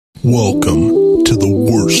Welcome to the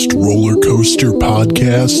worst roller coaster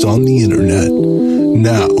podcast on the internet.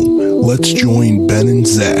 Now, let's join Ben and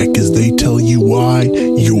Zach as they tell you why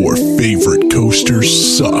your favorite coaster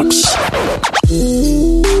sucks.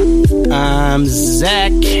 I'm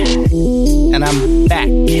Zach, and I'm back.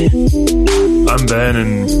 I'm Ben,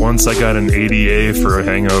 and once I got an ADA for a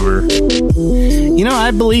hangover. You know,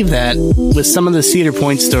 I believe that with some of the Cedar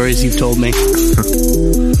Point stories you've told me.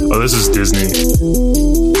 Oh, this is Disney.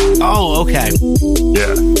 Oh, okay.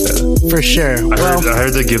 Yeah. For sure. I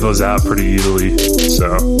heard they give those out pretty easily,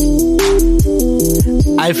 so.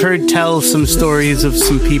 I've heard tell some stories of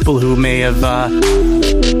some people who may have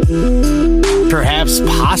perhaps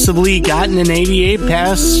possibly gotten an ADA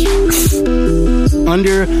pass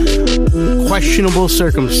under questionable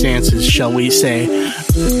circumstances, shall we say.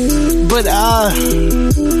 But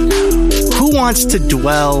who wants to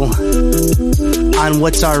dwell on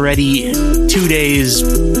what's already 2 days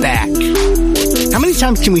back? How many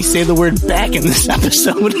times can we say the word back in this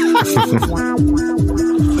episode?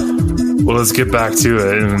 Well, let's get back to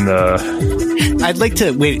it. And I'd like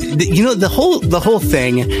to wait. You know, the whole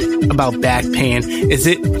thing about back pain is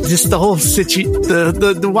it just the whole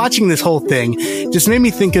the watching this whole thing just made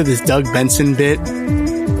me think of this Doug Benson bit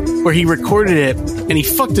where he recorded it and he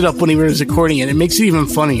fucked it up when he was recording it. It makes it even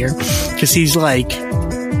funnier because he's like,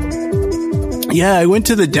 "Yeah, I went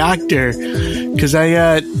to the doctor because I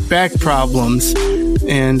got back problems."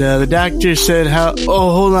 And the doctor said,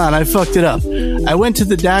 hold on, I fucked it up. I went to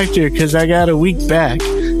the doctor because I got a weak back.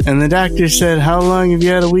 And the doctor said, how long have you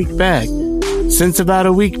had a weak back? Since about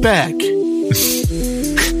a week back.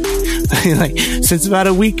 Like, since about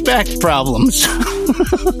a week back problems.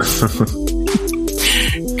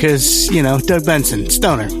 Because, you know, Doug Benson,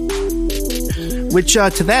 stoner. Which,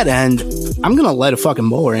 to that end, I'm going to light a fucking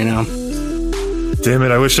bowl right now. damn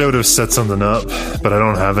it, I wish I would have set something up, but I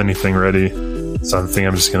don't have anything ready. So I think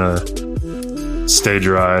I'm just going to stay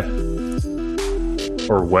dry.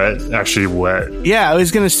 Or wet. Actually, wet. Yeah, I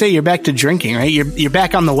was going to say you're back to drinking, right? You're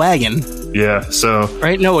back on the wagon. Yeah, so...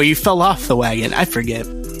 Right? No, you fell off the wagon. I forget.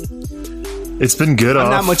 It's been good off.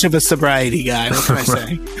 I'm not much of a sobriety guy. What can I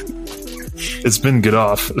say? It's been good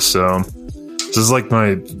off, so... This is like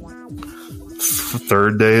my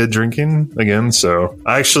third day of drinking again, so...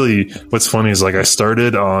 Actually, what's funny is like I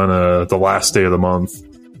started on the last day of the month.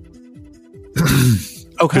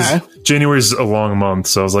 Okay. January's a long month,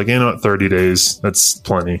 so I was like, you know what, 30 days, that's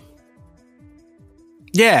plenty.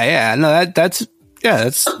 Yeah, no, that's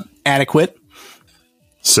adequate.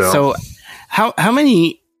 So how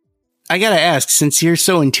many? I gotta ask, since you're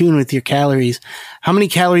so in tune with your calories, how many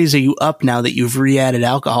calories are you up now that you've re-added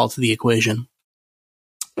alcohol to the equation?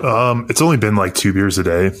 It's only been like 2 beers a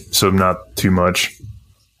day, so not too much.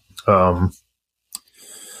 I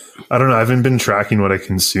don't know. I haven't been tracking what I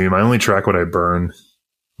consume. I only track what I burn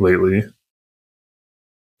lately.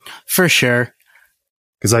 For sure.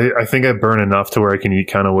 Because I think I burn enough to where I can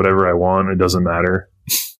eat kind of whatever I want. It doesn't matter.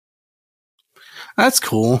 That's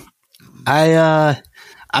cool.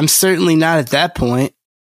 I'm certainly not at that point.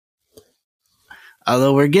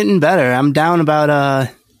 Although we're getting better. I'm down about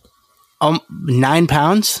 9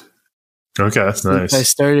 pounds. Okay, that's nice. I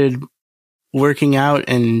started working out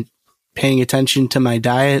and paying attention to my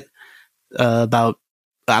diet. I'm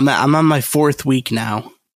on my 4th week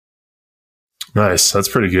now. Nice. That's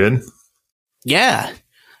pretty good. Yeah.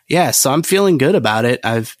 So I'm feeling good about it.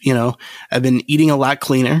 I've been eating a lot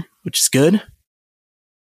cleaner, which is good.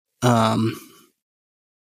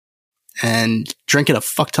 And drinking a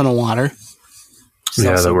fuck ton of water.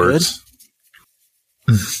 Yeah, that works.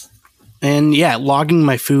 And yeah, logging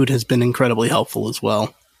my food has been incredibly helpful as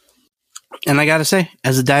well. And I gotta say,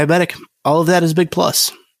 as a diabetic, all of that is a big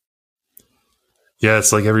plus. Yeah,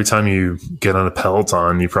 it's like every time you get on a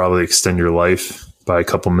Peloton, you probably extend your life by a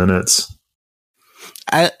couple minutes.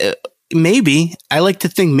 Maybe. I like to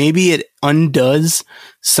think maybe it undoes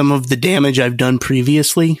some of the damage I've done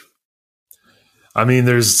previously. I mean,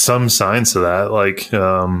 there's some signs to that. Like,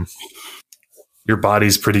 your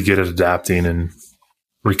body's pretty good at adapting and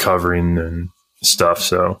recovering and stuff.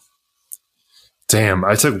 So, damn,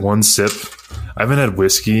 I took one sip. I haven't had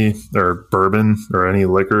whiskey or bourbon or any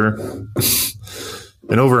liquor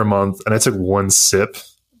in over a month, and I took one sip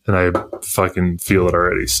and I fucking feel it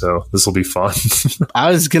already. So this will be fun.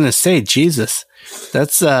 I was gonna say, Jesus,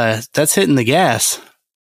 that's hitting the gas.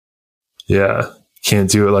 Yeah, can't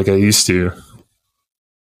do it like I used to.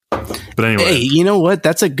 But anyway, hey, you know what?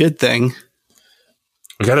 That's a good thing.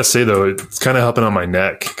 I gotta say though, it's kind of helping on my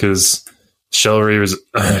neck because Shell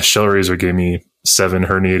Razor gave me 7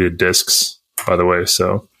 herniated discs, by the way.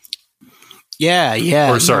 So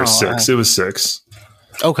yeah. Or sorry, 6. It was 6.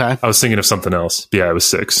 Okay. I was thinking of something else. Yeah, it was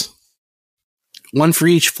 6. One for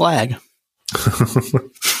each flag.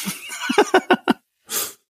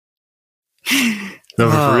 No,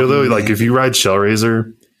 for real though, like if you ride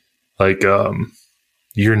Shellraiser, like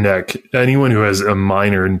your neck, anyone who has a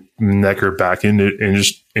minor neck or back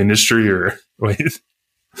industry or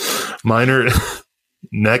minor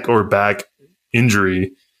neck or back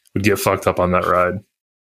injury would get fucked up on that ride.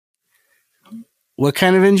 What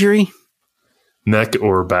kind of injury? Neck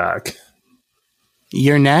or back.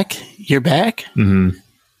 Your neck? Your back? Mm-hmm.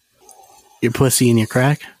 Your pussy and your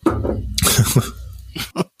crack?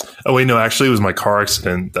 Oh, wait, no, actually, it was my car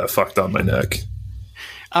accident that fucked up my neck.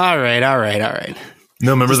 All right.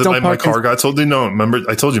 No, remember that my car got totaled? No, remember,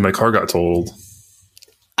 I told you my car got totaled.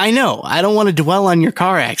 I know. I don't want to dwell on your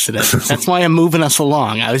car accident. That's why I'm moving us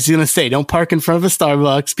along. I was going to say, don't park in front of a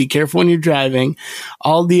Starbucks. Be careful when you're driving.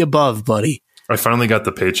 All the above, buddy. I finally got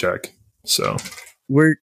the paycheck, so.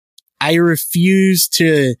 I refuse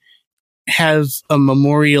to have a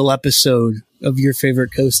memorial episode of Your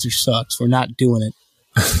Favorite Coaster Sucks. We're not doing it.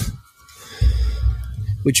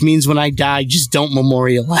 Which means when I die, just don't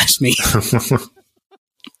memorialize me.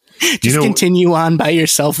 Just continue on by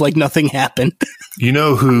yourself like nothing happened. You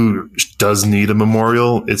know who does need a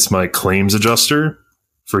memorial? It's my claims adjuster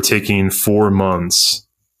for taking 4 months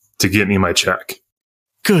to get me my check.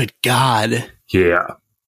 Good God. Yeah.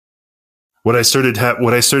 What I started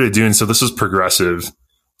doing, so this was Progressive.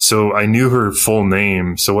 So I knew her full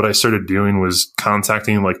name. So what I started doing was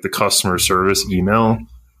contacting like the customer service email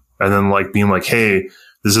and then like being like, hey,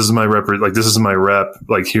 this is my rep. Like, this is my rep.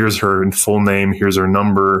 Like, here's her full name. Here's her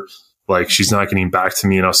number. Like, she's not getting back to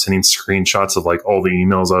me. And I was sending screenshots of like all the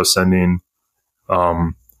emails I was sending.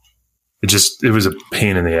 It was a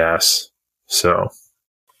pain in the ass. So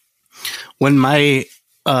when my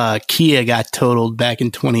Kia got totaled back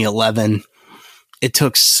in 2011, it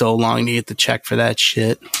took so long to get the check for that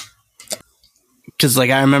shit. Because,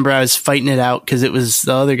 like, I remember I was fighting it out because it was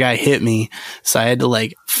the other guy hit me. So I had to,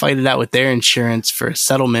 like, fight it out with their insurance for a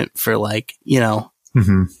settlement for, like, you know,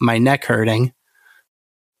 my neck hurting.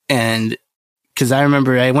 And because I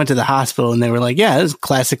remember I went to the hospital and they were like, yeah, this is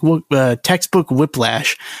classic textbook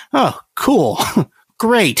whiplash. Oh, cool.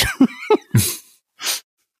 Great.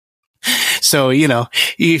 So, you know,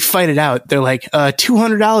 you fight it out. They're like,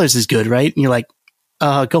 $200 is good, right? And you're like,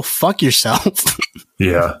 go fuck yourself.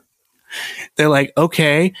 Yeah. They're like,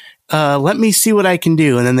 okay, let me see what I can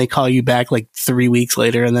do. And then they call you back like 3 weeks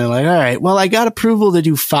later and they're like, all right, well, I got approval to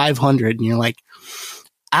do 500. And you're like,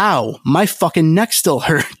 ow, my fucking neck still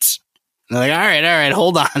hurts. And they're like, all right,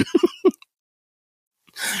 hold on.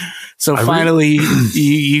 So finally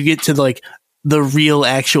you get to like the real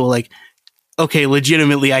actual, like, okay,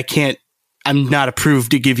 legitimately, I'm not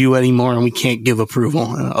approved to give you any more and we can't give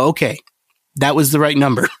approval. Okay. That was the right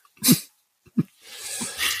number.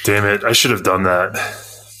 Damn it. I should have done that.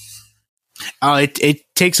 It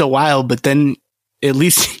takes a while, but then at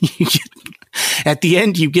least at the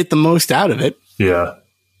end, you get the most out of it. Yeah.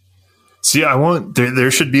 See, there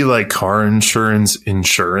should be like car insurance.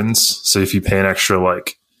 So if you pay an extra,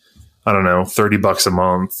 like, I don't know, $30 a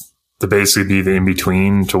month to basically be the in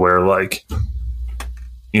between to where, like,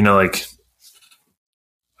 you know, like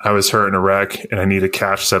I was hurt in a wreck and I need a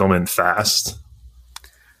cash settlement fast.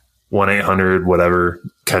 1-800, whatever,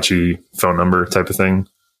 catchy phone number type of thing.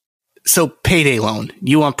 So payday loan.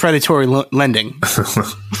 You want predatory lending.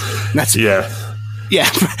 That's yeah. Yeah.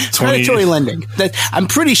 Predatory lending. I'm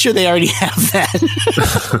pretty sure they already have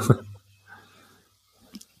that.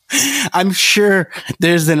 I'm sure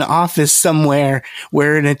there's an office somewhere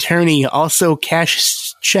where an attorney also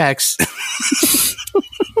cashes checks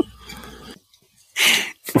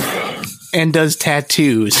and does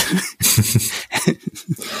tattoos.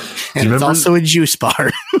 And it's also a juice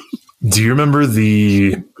bar. Do you remember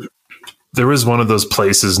there was one of those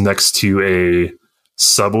places next to a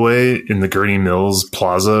Subway in the Gurney Mills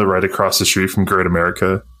Plaza right across the street from Great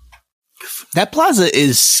America? That plaza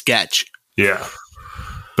is sketch. Yeah.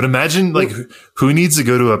 But imagine, like, who needs to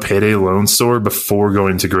go to a payday loan store before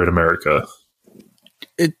going to Great America?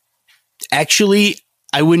 Actually,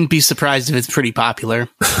 I wouldn't be surprised if it's pretty popular.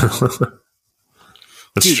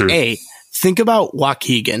 That's true. Hey, think about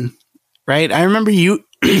Waukegan, right? I remember you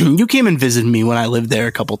came and visited me when I lived there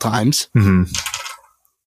a couple times. Mm-hmm.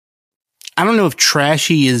 I don't know if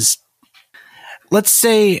trashy is, let's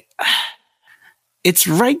say, it's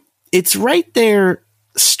right there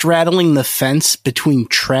straddling the fence between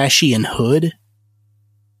trashy and hood.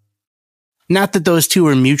 Not that those two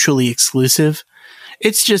are mutually exclusive.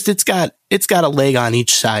 It's just, it's got a leg on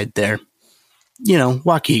each side there. You know,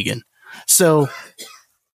 Waukegan. So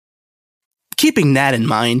keeping that in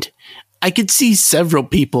mind, I could see several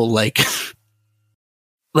people like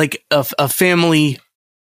a family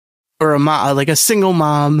or like a single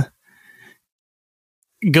mom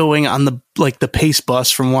going on the Pace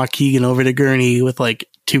bus from Waukegan over to Gurnee with like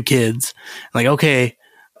 2 kids. Like, okay,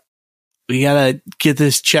 we gotta get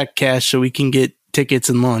this check cash so we can get tickets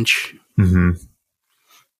and lunch. Mm-hmm.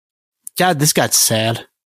 God, this got sad.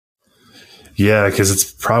 Yeah, because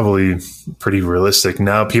it's probably pretty realistic.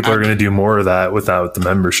 Now people are going to do more of that without the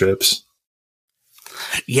memberships.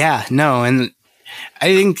 Yeah, no, and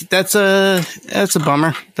I think that's a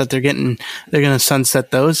bummer that they're going to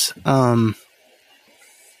sunset those.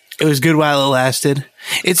 It was good while it lasted.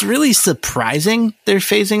 It's really surprising they're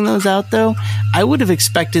phasing those out, though. I would have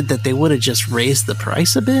expected that they would have just raised the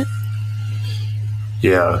price a bit.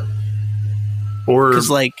 Yeah. Or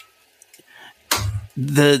because like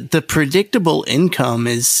the predictable income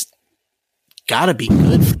is got to be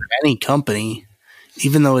good for any company,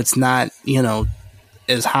 even though it's not,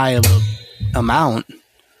 as high of a amount.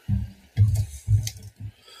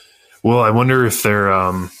 Well, I wonder if they're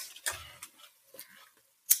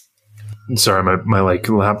sorry, my like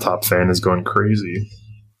laptop fan is going crazy.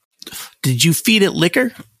 Did you feed it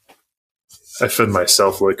liquor? I fed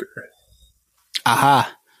myself liquor.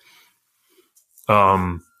 Aha.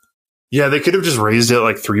 Yeah, they could have just raised it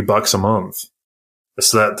like $3 a month.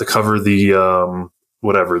 So that to cover the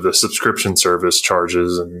whatever the subscription service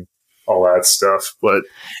charges and all that stuff. But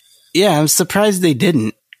yeah, I'm surprised they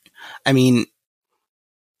didn't. I mean,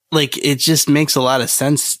 like, it just makes a lot of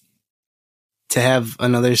sense to have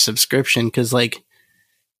another subscription because, like,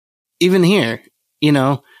 even here, we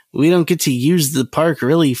don't get to use the park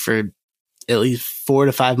really for at least 4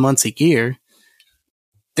 to 5 months a year.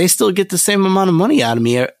 They still get the same amount of money out of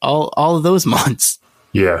me all of those months.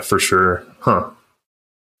 Yeah, for sure. Huh.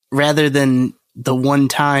 Rather than the one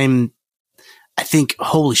time, I think,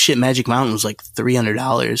 holy shit, Magic Mountain was like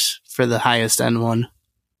 $300 for the highest end one.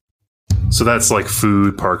 So that's like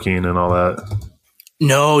food, parking, and all that?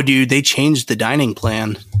 No, dude, they changed the dining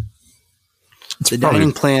plan.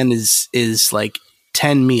 Dining plan is like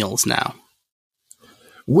 10 meals now.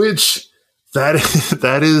 Which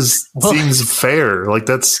seems fair. Like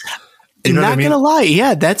that's not gonna lie,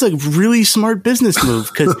 yeah, that's a really smart business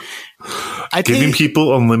move because giving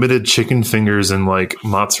people unlimited chicken fingers and like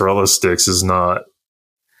mozzarella sticks is not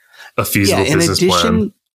a feasible business plan. In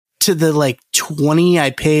addition to the like $20 I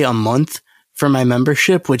pay a month for my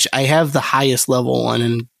membership, which I have the highest level one,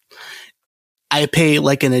 and I pay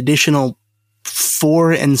like an additional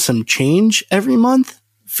 $4 and some change every month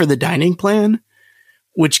for the dining plan,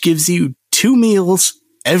 which gives you 2 meals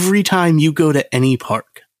every time you go to any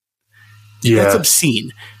park. Yeah. That's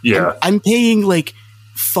obscene. Yeah. And I'm paying like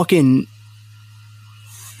fucking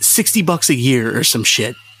 $60 a year or some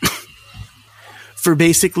shit for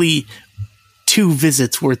basically 2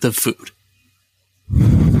 visits worth of food.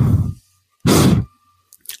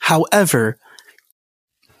 However,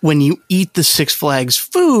 when you eat the Six Flags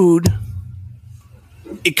food,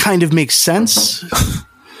 it kind of makes sense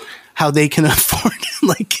how they can afford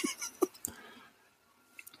like.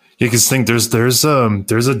 Yeah, because think there's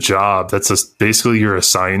a job that's basically you're a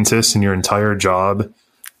scientist and your entire job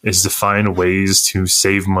is to find ways to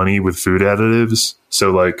save money with food additives.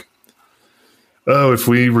 So like, if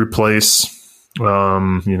we replace,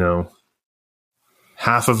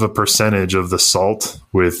 0.5% of the salt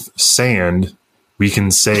with sand, we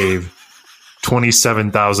can save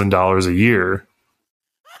 $27,000 a year.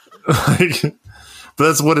 Like,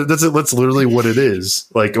 but that's literally what it is.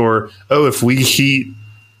 Like, or if we heat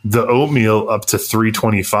the oatmeal up to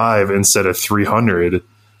 325 instead of 300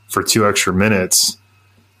 for 2 extra minutes,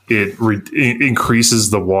 it increases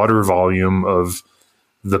the water volume of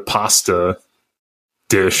the pasta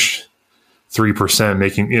dish 3%,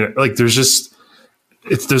 making like there's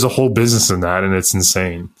a whole business in that, and it's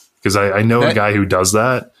insane because I know a guy who does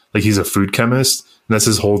that. Like, he's a food chemist and that's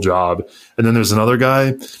his whole job. And then there's another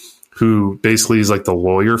guy who basically is like the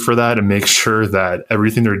lawyer for that and makes sure that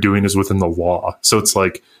everything they're doing is within the law. So it's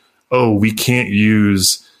like, we can't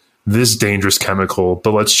use this dangerous chemical,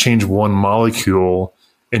 but let's change one molecule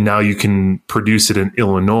and now you can produce it in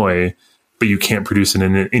Illinois, but you can't produce it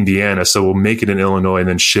in Indiana. So we'll make it in Illinois and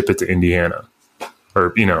then ship it to Indiana.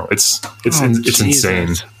 Or, it's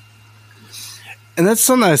insane. And that's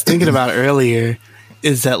something I was thinking about earlier,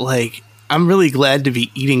 is that like, I'm really glad to be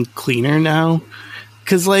eating cleaner now.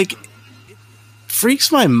 'Cause like,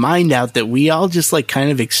 freaks my mind out that we all just like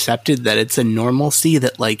kind of accepted that it's a normalcy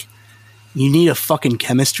that like you need a fucking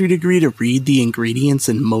chemistry degree to read the ingredients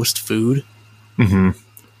in most food. Mm-hmm.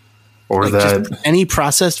 Or like that just any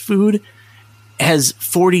processed food. has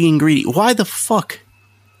 40 ingredients. Why the fuck?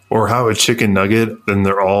 Or how a chicken nugget, and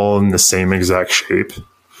they're all in the same exact shape.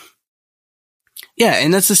 Yeah,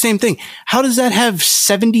 and that's the same thing. How does that have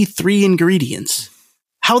 73 ingredients?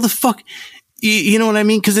 How the fuck? You know what I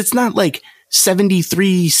mean? Because it's not like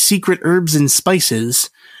 73 secret herbs and spices.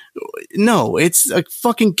 No, it's a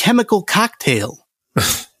fucking chemical cocktail.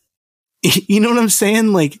 You know what I'm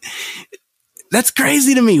saying? Like, that's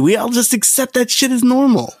crazy to me. We all just accept that shit as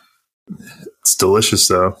normal. It's delicious,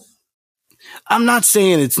 though. I'm not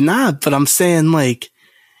saying it's not, but I'm saying, like,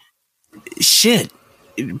 shit.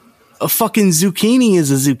 A fucking zucchini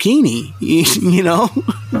is a zucchini, you know?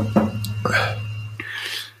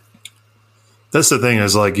 That's the thing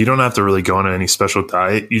is, like, you don't have to really go on any special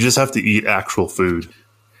diet. You just have to eat actual food.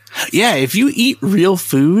 Yeah, if you eat real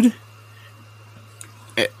food,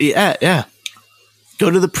 yeah. Go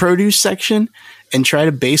to the produce section and try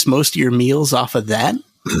to base most of your meals off of that.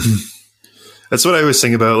 That's what I always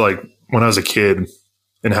think about, like, when I was a kid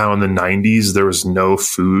and how in the 90s there was no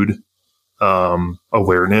food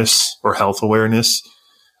awareness or health awareness.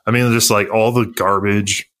 I mean, just like all the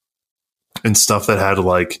garbage and stuff that had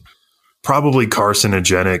like probably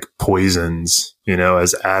carcinogenic poisons, you know,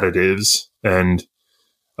 as additives. And,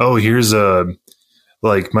 oh, here's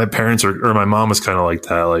like my parents or my mom was kind of like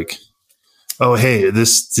that. Like, oh, hey,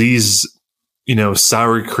 these, you know,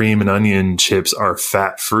 sour cream and onion chips are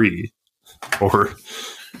fat free, or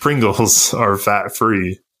Pringles are fat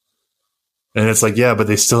free. And it's like, yeah, but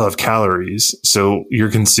they still have calories. So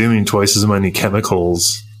you're consuming twice as many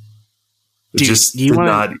chemicals. Dude, just to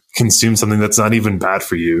not consume something that's not even bad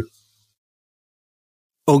for you.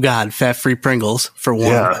 Oh God, fat-free Pringles for one.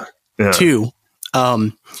 Yeah. Two,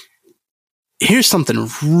 here's something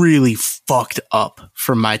really fucked up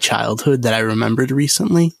from my childhood that I remembered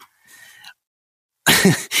recently.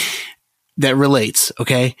 That relates,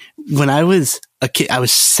 okay? When I was a kid, I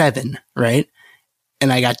was 7, right?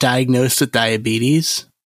 And I got diagnosed with diabetes.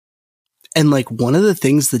 And like one of the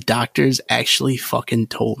things the doctors actually fucking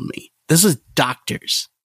told me, this is doctors.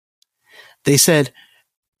 They said,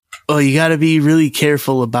 oh, you got to be really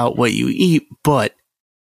careful about what you eat, but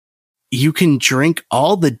you can drink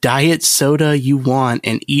all the diet soda you want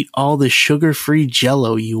and eat all the sugar-free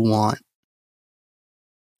Jell-O you want.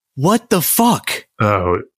 What the fuck?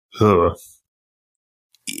 Oh, ugh.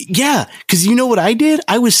 Yeah, because you know what I did?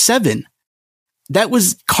 I was 7. That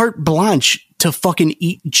was carte blanche to fucking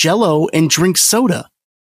eat Jell-O and drink soda.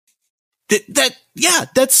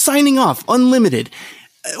 That's signing off, unlimited.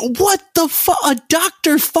 What the fuck? A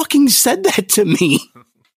doctor fucking said that to me.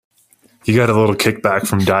 You got a little kickback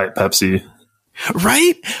from Diet Pepsi.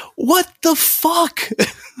 Right? What the fuck?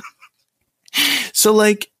 So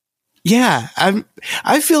like, yeah,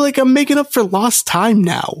 I feel like I'm making up for lost time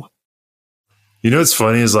now. You know what's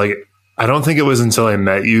funny is like, I don't think it was until I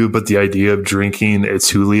met you, but the idea of drinking a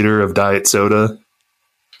 2-liter of diet soda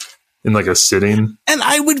in like a sitting. And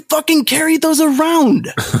I would fucking carry those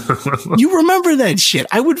around. You remember that shit.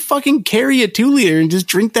 I would fucking carry a 2-liter and just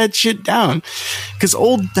drink that shit down. Because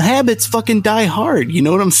old habits fucking die hard. You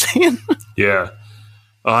know what I'm saying? Yeah.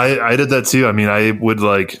 I did that too. I mean, I would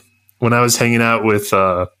like, when I was hanging out with,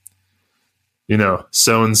 you know,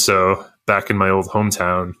 so-and-so back in my old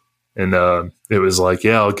hometown. And it was like,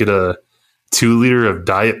 yeah, I'll get a 2-liter of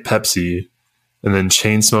Diet Pepsi and then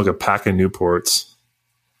chain smoke a pack of Newports.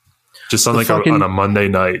 Just on on a Monday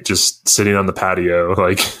night, just sitting on the patio.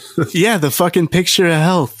 Like, yeah, the fucking picture of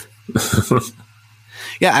health.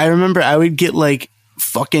 Yeah, I remember I would get like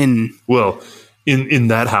fucking. Well, in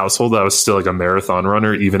that household, I was still like a marathon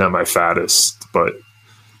runner, even at my fattest. But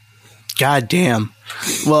God damn.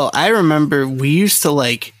 Well, I remember we used to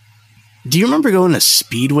like. Do you remember going to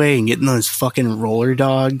Speedway and getting those fucking roller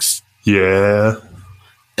dogs? Yeah.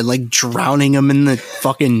 And like drowning them in the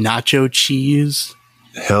fucking nacho cheese?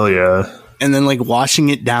 Hell yeah. And then like washing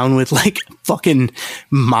it down with like fucking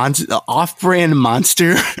off-brand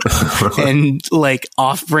Monster and like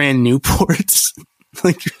off-brand Newports.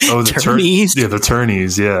 Like the Turnies. The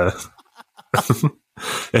Turnies, yeah.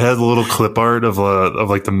 It had a little clip art of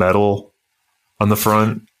like the metal on the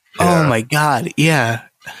front. Yeah. Oh my God. Yeah.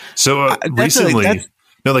 So recently,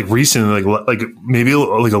 like maybe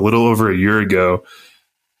like a little over a year ago,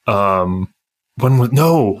 I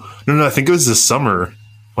think it was this summer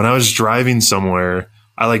when I was driving somewhere,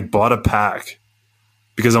 I like bought a pack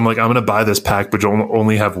because I'm like, I'm going to buy this pack, but you'll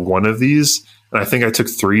only have one of these. And I think I took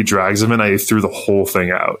 3 drags of it and I threw the whole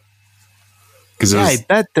thing out. I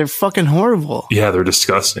bet they're fucking horrible. Yeah, they're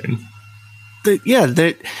disgusting.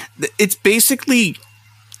 It's basically...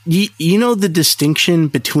 You know the distinction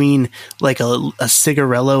between like a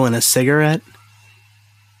cigarello and a cigarette?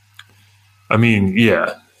 I mean,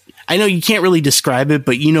 yeah. I know you can't really describe it,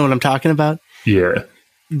 but you know what I'm talking about? Yeah.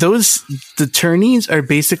 The turnies are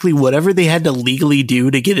basically whatever they had to legally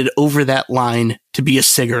do to get it over that line to be a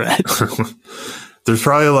cigarette. There's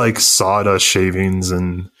probably like sawdust shavings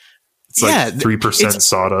and it's like 3%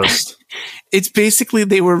 sawdust. It's basically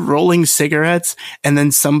they were rolling cigarettes and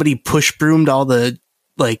then somebody push broomed all the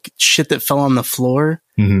like shit that fell on the floor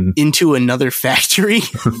into another factory.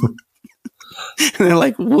 And they're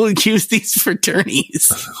like, we'll use these for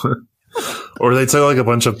turnies. Or they took like a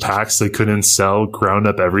bunch of packs they couldn't sell, ground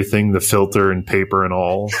up everything, the filter and paper and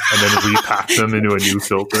all, and then repacked them into a new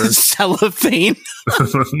filter. Cellophane.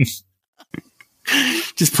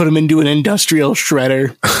 Just put them into an industrial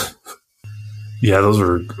shredder. Yeah, those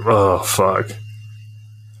were, oh, fuck.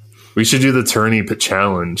 We should do the turnip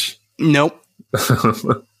challenge. Nope.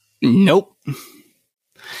 Nope.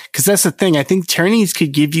 Because that's the thing. I think turnies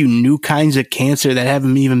could give you new kinds of cancer that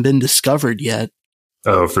haven't even been discovered yet.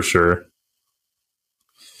 Oh, for sure.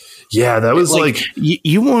 Yeah, that was like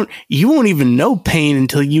you won't even know pain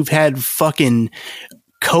until you've had fucking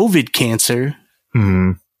COVID cancer.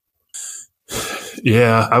 Hmm.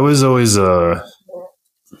 Yeah, I was always when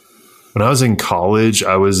I was in college,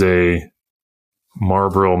 I was a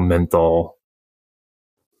Marlboro menthol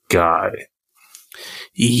guy.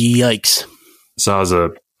 Yikes. So I was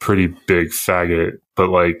a pretty big faggot, but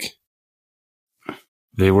like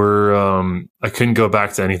they were I couldn't go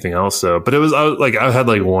back to anything else though. But I had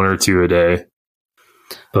like one or two a day.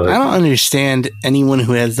 But I don't understand anyone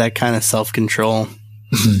who has that kind of self-control.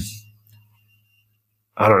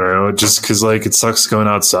 I don't know, just because like it sucks going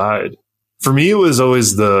outside. For me, it was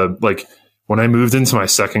always when I moved into my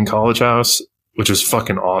second college house, which was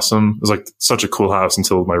fucking awesome. It was like such a cool house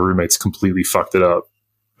until my roommates completely fucked it up.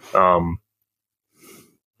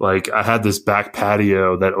 Like I had this back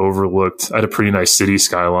patio that overlooked, I had a pretty nice city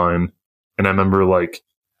skyline. And I remember like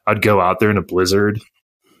I'd go out there in a blizzard.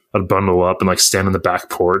 I'd bundle up and like stand on the back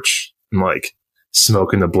porch and like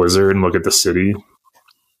smoke in the blizzard and look at the city.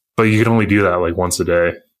 But you could only do that like once a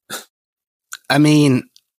day. I mean,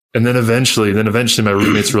 and then eventually my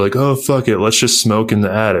roommates were like, "Oh, fuck it. Let's just smoke in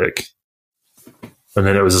the attic." And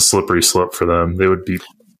then it was a slippery slope for them. They would be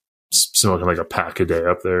smoking like a pack a day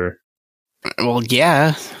up there. Well,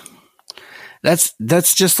 yeah. That's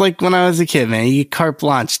just like when I was a kid, man. You get carte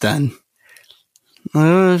blanche then.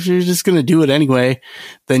 If you're just going to do it anyway,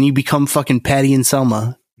 then you become fucking Patty and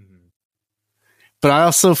Selma. Mm-hmm. But I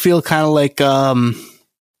also feel kind of like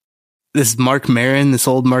this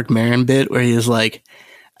old Mark Maron bit where he was like,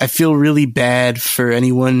 I feel really bad for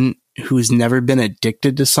anyone who's never been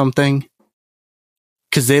addicted to something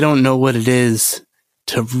because they don't know what it is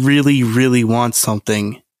to really, really want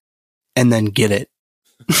something and then get it.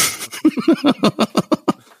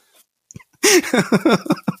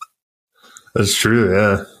 That's true,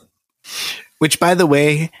 yeah. Which, by the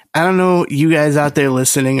way, I don't know you guys out there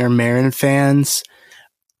listening are Maron fans,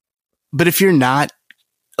 but if you're not,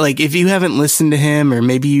 like, if you haven't listened to him or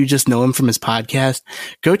maybe you just know him from his podcast,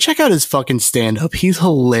 go check out his fucking stand-up. He's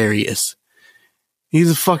hilarious.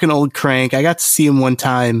 He's a fucking old crank. I got to see him one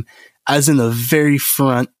time. I was in the very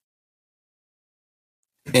front,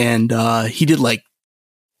 and he did like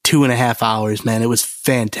 2.5 hours, man. It was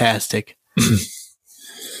fantastic.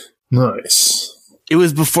 Nice. It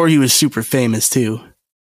was before he was super famous, too.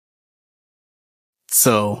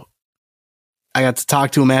 So I got to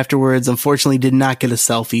talk to him afterwards. Unfortunately, did not get a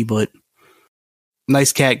selfie, but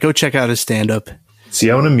nice cat. Go check out his stand-up. See,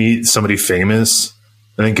 I want to meet somebody famous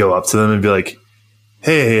and then go up to them and be like,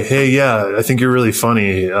 hey, yeah, I think you're really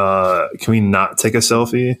funny. Can we not take a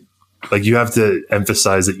selfie? Like, you have to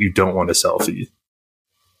emphasize that you don't want a selfie.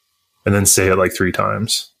 And then say it like 3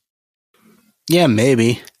 times. Yeah,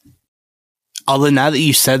 maybe. Although now that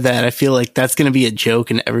you said that, I feel like that's going to be a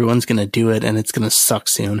joke and everyone's going to do it and it's going to suck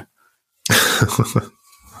soon.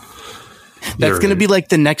 That's going to be like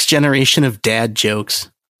the next generation of dad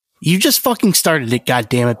jokes. You just fucking started it,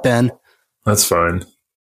 goddammit, Ben. That's fine.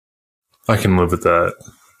 I can live with that.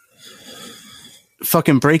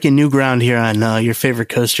 Fucking breaking new ground here on Your Favorite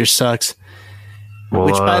Coaster Sucks. Well,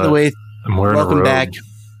 which, by the way, I'm wearing welcome a robe. back.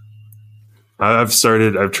 I've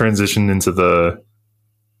transitioned into the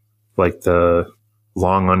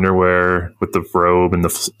long underwear with the robe and the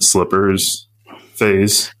slippers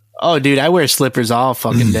phase. Oh, dude, I wear slippers all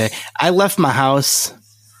fucking day. I left my house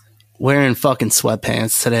wearing fucking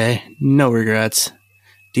sweatpants today. No regrets.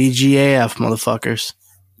 DGAF, motherfuckers.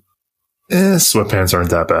 Sweatpants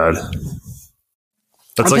aren't that bad.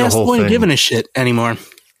 That's like a whole thing. Giving a shit anymore.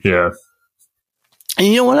 Yeah. And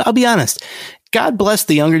you know what? I'll be honest. God bless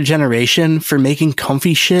the younger generation for making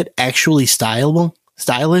comfy shit actually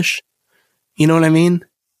stylish. You know what I mean?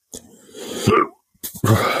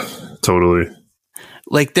 Totally.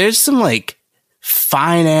 Like, there's some like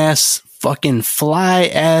fine ass, fucking fly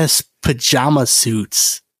ass pajama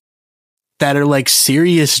suits that are like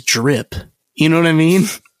serious drip. You know what I mean?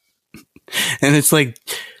 And it's like,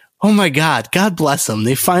 oh my God, God bless them.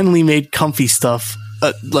 They finally made comfy stuff,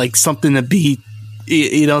 like something to be,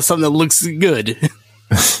 something that looks good.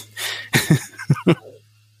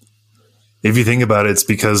 If you think about it, it's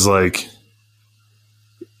because like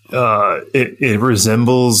it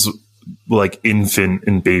resembles like infant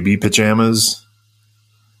and baby pajamas.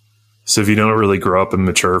 So if you don't really grow up and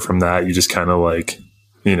mature from that, you just kind of like,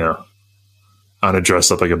 on a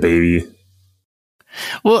dress up like a baby.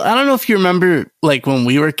 Well, I don't know if you remember, like when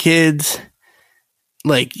we were kids,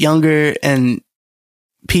 like younger, and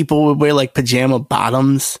people would wear like pajama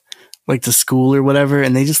bottoms, like to school or whatever,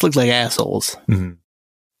 and they just looked like assholes,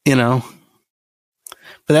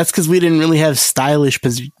 But that's because we didn't really have stylish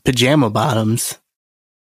pajama bottoms.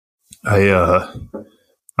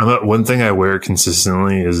 One thing I wear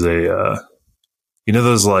consistently is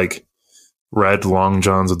those like red long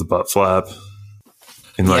johns with the butt flap.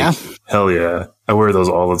 And like, hell yeah, I wear those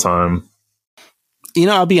all the time.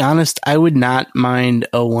 I'll be honest, I would not mind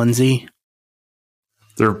a onesie.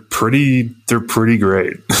 They're pretty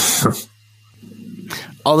great.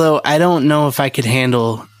 Although I don't know if I could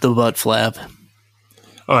handle the butt flap.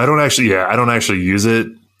 Oh, I don't actually use it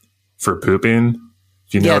for pooping.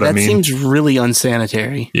 If you know what I mean? That seems really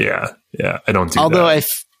unsanitary. Yeah, I don't do that. Although I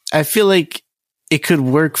feel like it could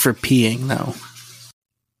work for peeing though.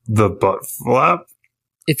 The butt flap?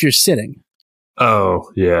 If you're sitting.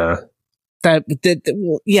 Oh, yeah. That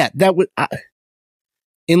would,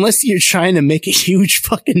 unless you're trying to make a huge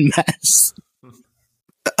fucking mess.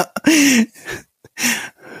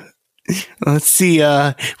 Let's see.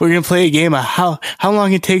 We're going to play a game of how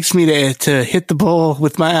long it takes me to hit the bowl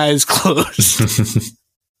with my eyes closed.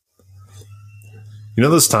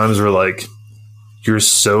 Those times where like you're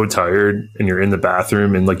so tired and you're in the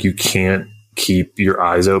bathroom and like you can't keep your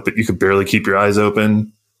eyes open. You could barely keep your eyes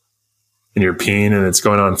open and you're peeing and it's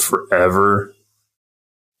going on forever.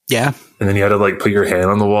 Yeah. And then you had to like put your hand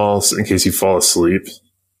on the wall in case you fall asleep.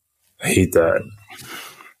 I hate that.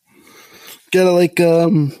 Gotta like, get a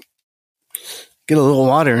little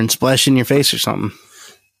water and splash in your face or something.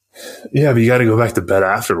 Yeah, but you got to go back to bed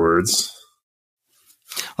afterwards.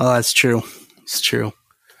 Well, that's true. It's true.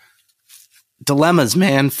 Dilemmas,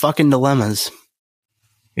 man. Fucking dilemmas.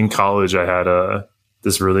 In college, I had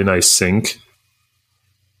this really nice sink.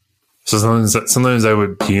 So sometimes I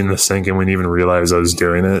would pee in the sink and wouldn't even realize I was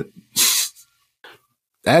doing it.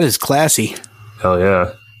 That is classy. Hell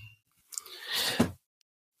yeah.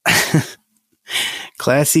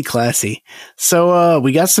 Classy. So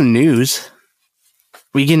we got some news.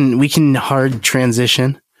 We can hard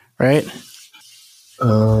transition, right?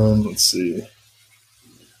 Let's see.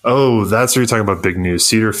 Oh, that's what you're talking about. Big news.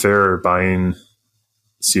 Cedar Fair buying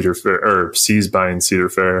Cedar Fair, or C's buying Cedar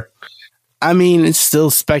Fair. I mean, it's still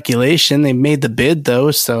speculation. They made the bid though,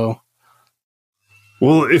 so.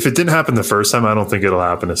 Well, if it didn't happen the first time, I don't think it'll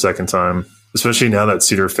happen a second time. Especially now that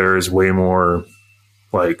Cedar Fair is way more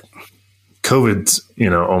like COVID's,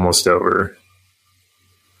 almost over.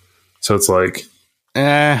 So it's like,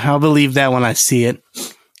 I'll believe that when I see it.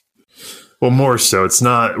 Well, more so. It's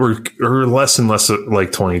not. We're less and less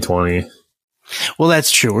like 2020. Well,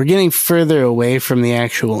 that's true. We're getting further away from the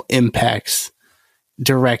actual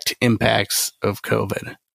direct impacts of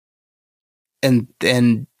COVID, and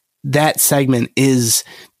that segment is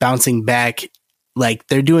bouncing back. Like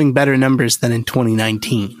they're doing better numbers than in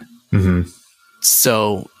 2019. Mm-hmm.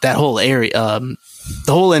 So that whole area, the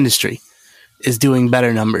whole industry, is doing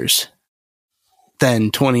better numbers than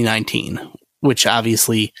 2019, which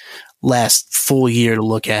obviously last full year to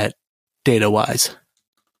look at data wise.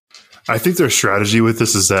 I think their strategy with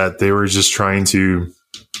this is that they were just trying to,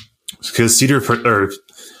 because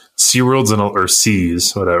SeaWorld's or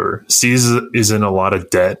C's is in a lot of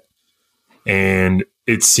debt, and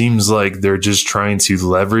it seems like they're just trying to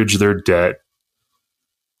leverage their debt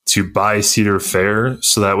to buy Cedar Fair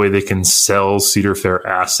so that way they can sell Cedar Fair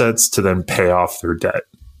assets to then pay off their debt.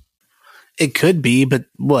 It could be, but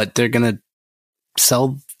what, they're going to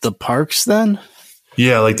sell the parks then?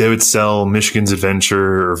 Yeah, like they would sell Michigan's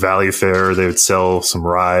Adventure or Valley Fair. They would sell some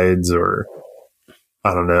rides or,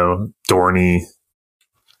 I don't know, Dorney.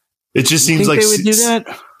 It just seems like they would do that.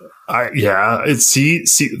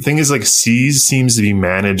 Thing is, like, C's seems to be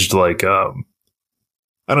managed like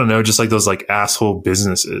I don't know, just like those like asshole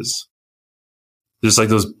businesses, just like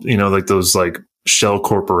those like those like shell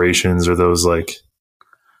corporations or those like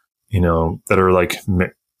that are like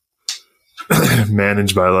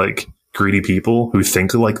managed by like greedy people who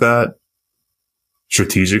think like that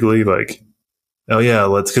strategically. Like, oh yeah,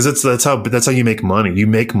 because that's how you make money. You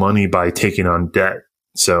make money by taking on debt.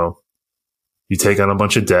 So you take on a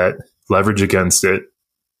bunch of debt, leverage against it,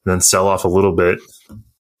 and then sell off a little bit.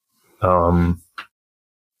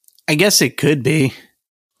 I guess it could be.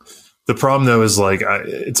 The problem though is like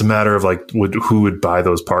it's a matter of like who would buy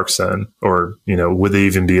those parks then, or would they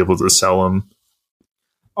even be able to sell them?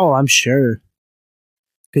 Oh, I'm sure.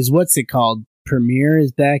 Because what's it called? Premiere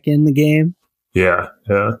is back in the game. Yeah.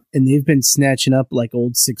 And they've been snatching up like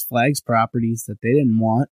old Six Flags properties that they didn't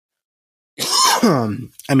want.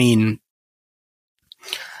 I mean,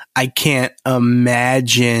 I can't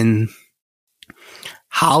imagine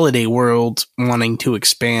Holiday World wanting to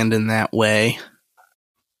expand in that way.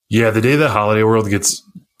 Yeah, the day that Holiday World gets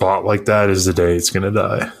bought like that is the day it's going to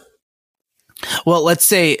die. Well, let's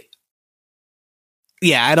say,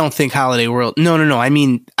 yeah, I don't think Holiday World. No. I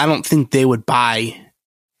mean, I don't think they would buy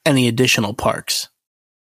any additional parks.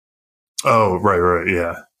 Oh, right.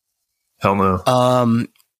 Yeah. Hell no.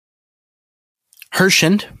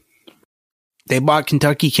 Herschend. They bought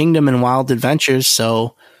Kentucky Kingdom and Wild Adventures,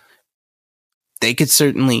 so they could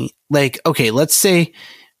certainly, like, okay, let's say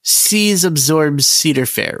Seas absorbs Cedar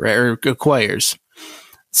Fair, right, or acquires.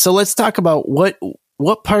 So let's talk about what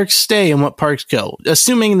parks stay and what parks go,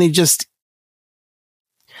 assuming they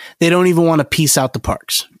don't even want to piece out the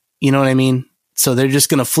parks. You know what I mean? So they're just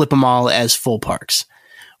going to flip them all as full parks.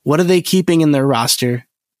 What are they keeping in their roster?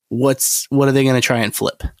 What are they going to try and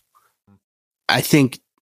flip? I think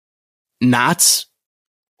Knott's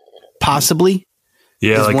possibly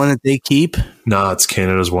is like, one that they keep. Knott's,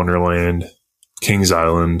 Canada's Wonderland, Kings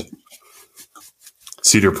Island,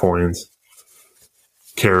 Cedar Point,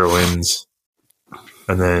 Carowinds,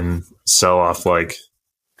 and then sell off like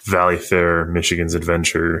Valley Fair, Michigan's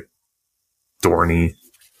Adventure, Dorney.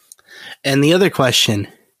 And the other question,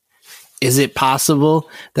 is it possible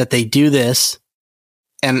that they do this?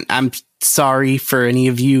 And I'm sorry for any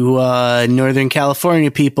of you Northern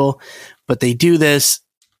California people, but they do this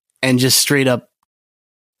and just straight up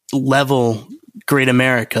level Great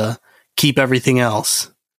America, keep everything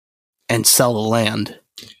else, and sell the land.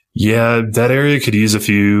 Yeah, that area could use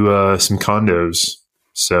some condos.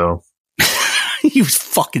 So you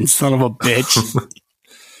fucking son of a bitch.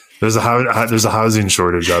 There's a housing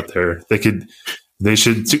shortage out there. They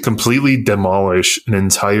should completely demolish an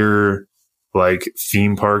entire like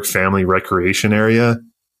theme park family recreation area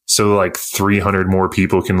so like 300 more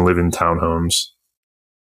people can live in townhomes.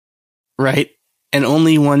 Right. And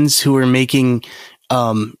only ones who are making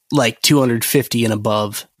like 250 and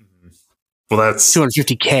above. Well, that's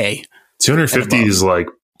 250K. 250 is like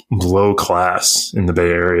low class in the Bay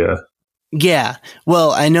Area. Yeah.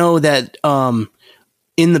 Well, I know that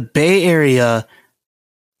in the Bay Area,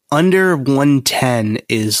 under 110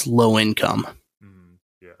 is low income.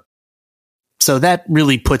 Yeah. So that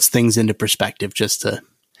really puts things into perspective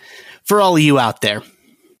for all of you out there.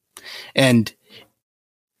 And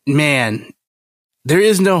man,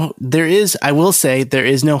 I will say there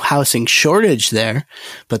is no housing shortage there,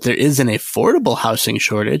 but there is an affordable housing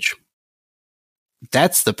shortage.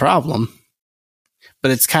 That's the problem.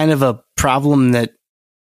 But it's kind of a problem that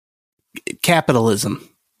capitalism.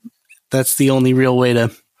 That's the only real way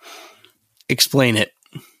to explain it.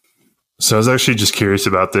 So I was actually just curious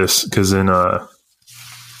about this because in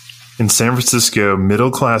San Francisco,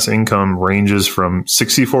 middle class income ranges from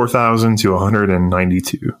 $64,000 to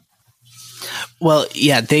 $192,000. Well,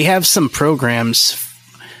 yeah, they have some programs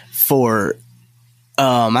for,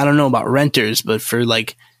 I don't know about renters, but for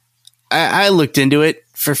like, I looked into it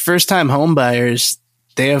for first time home buyers.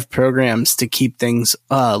 They have programs to keep things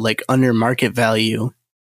like under market value,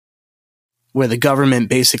 where the government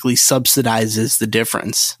basically subsidizes the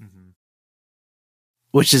difference,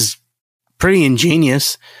 which is pretty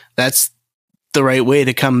ingenious. That's the right way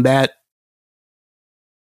to combat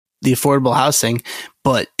the affordable housing,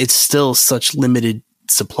 but it's still such limited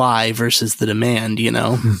supply versus the demand, you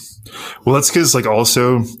know? Well, that's because like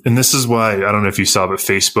also, and this is why, I don't know if you saw, but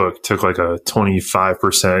Facebook took like a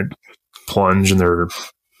 25% plunge in their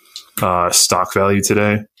stock value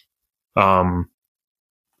today. And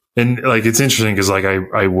like, it's interesting because like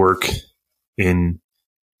I work in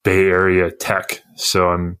Bay Area tech, so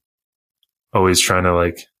I'm always trying to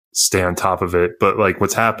like stay on top of it. But like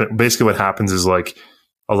what happens is like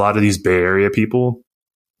a lot of these Bay Area people,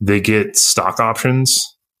 they get stock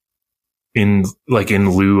options in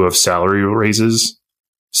lieu of salary raises.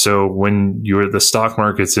 So when the stock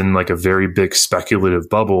market's in like a very big speculative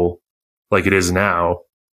bubble, like it is now,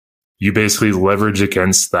 you basically leverage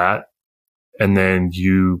against that and then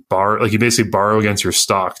you borrow, like you basically borrow against your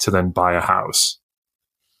stock to then buy a house.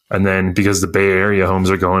 And then because the Bay Area homes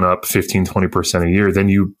are going up 15, 20% a year, then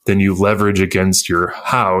you leverage against your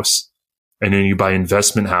house, and then you buy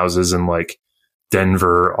investment houses in like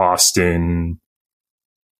Denver, Austin,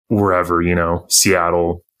 wherever,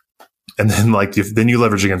 Seattle. And then then you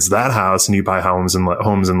leverage against that house and you buy homes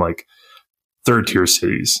in like third tier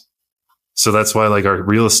cities. So that's why like our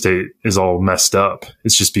real estate is all messed up.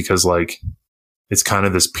 It's just because like it's kind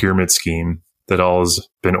of this pyramid scheme that all has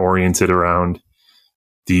been oriented around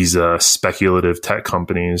these speculative tech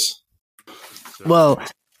companies. Well,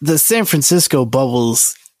 the San Francisco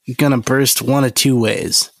bubble's gonna burst one of two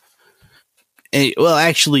ways. Well,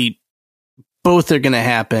 actually, both are gonna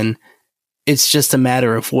happen. It's just a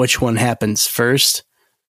matter of which one happens first.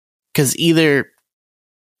 Because either,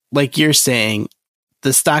 like you're saying,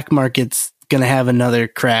 the stock market's gonna have another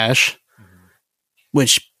crash,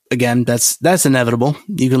 which again, that's inevitable.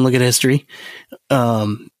 You can look at history.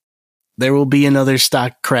 There will be another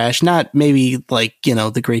stock crash, not maybe like,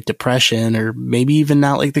 the Great Depression, or maybe even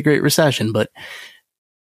not like the Great Recession, but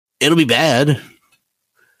it'll be bad.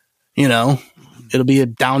 It'll be a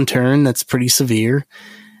downturn that's pretty severe,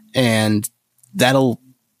 and that'll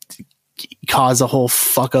cause a whole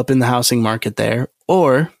fuck up in the housing market there.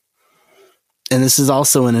 Or, and this is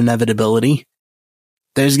also an inevitability,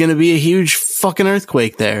 there's going to be a huge fucking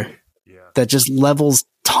earthquake there that just levels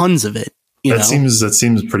tons of it. That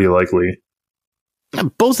seems pretty likely.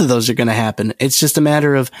 Both of those are going to happen. It's just a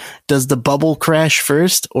matter of, does the bubble crash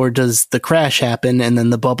first, or does the crash happen and then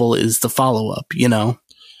the bubble is the follow up?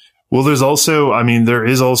 Well, there is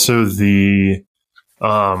also the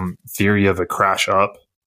theory of a crash up.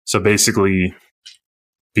 So basically,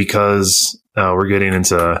 because we're getting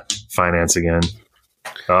into finance again.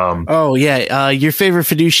 Your favorite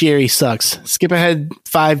fiduciary sucks. Skip ahead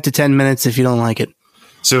 5 to 10 minutes if you don't like it.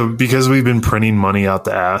 So because we've been printing money out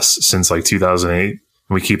the ass since like 2008, and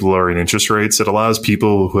we keep lowering interest rates, it allows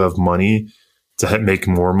people who have money to make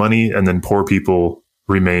more money, and then poor people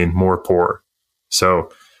remain more poor.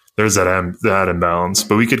 So there's that imbalance.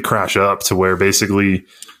 But we could crash up to where basically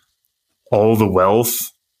all the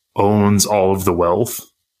wealth owns all of the wealth.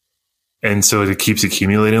 And so it keeps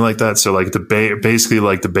accumulating like that. So like the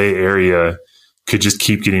Bay Area could just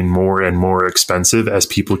keep getting more and more expensive as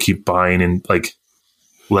people keep buying and like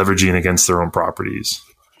leveraging against their own properties.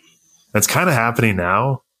 That's kind of happening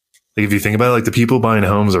now. Like if you think about it, like the people buying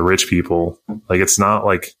homes are rich people. Like it's not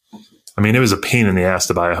like, it was a pain in the ass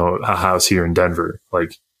to buy a house here in Denver.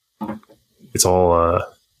 Like it's all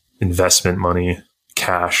investment money,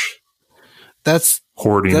 cash. That's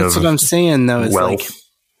hoarding. That's what I'm saying though. Is wealth.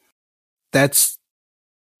 Like,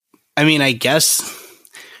 I guess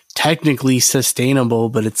technically sustainable,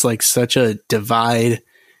 but it's like such a divide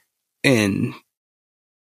in,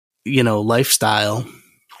 lifestyle.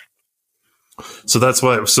 So that's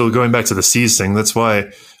why, going back to the C's thing, that's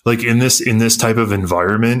why like in this type of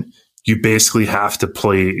environment, you basically have to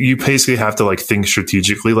like think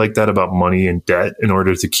strategically like that about money and debt in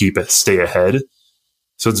order to stay ahead.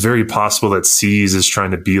 So it's very possible that C's is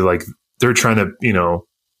trying to be like, they're trying to,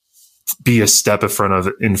 be a step in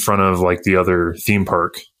front of like the other theme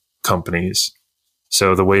park companies.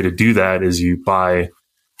 So the way to do that is you buy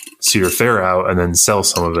Cedar Fair out and then sell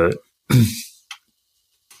some of it.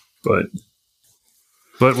 But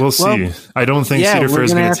we'll see. Well, I don't think Cedar Fair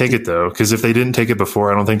is going to take it though, because if they didn't take it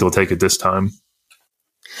before, I don't think they'll take it this time.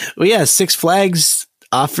 Well, yeah, Six Flags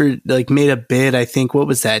made a bid. I think, what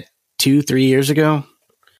was that, 2-3 years ago?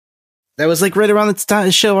 That was like right around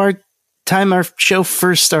the time our show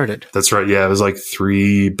first started. That's right. Yeah, it was like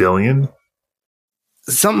 $3 billion.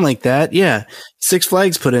 Something like that. Yeah. Six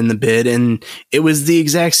Flags put in the bid, and it was the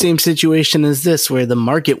exact same situation as this, where the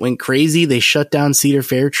market went crazy. They shut down Cedar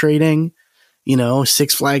Fair trading.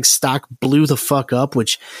 Six Flags stock blew the fuck up,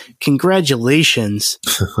 which congratulations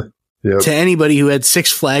to anybody who had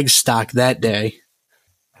Six Flags stock that day.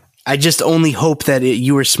 I just only hope that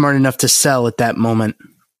you were smart enough to sell at that moment.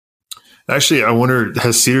 Actually, I wonder,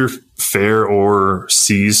 has Cedar Fair or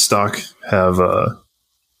C's stock have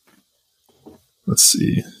let's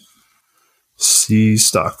see, C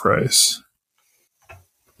stock price,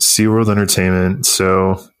 SeaWorld Entertainment.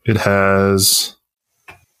 So it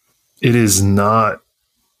is not,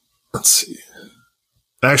 let's see.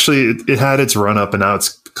 Actually, it had its run up and now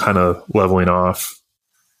it's kind of leveling off.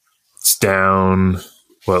 It's down,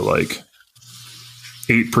 like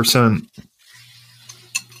 8%?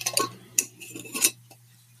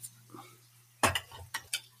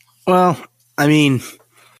 Well,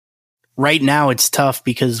 right now it's tough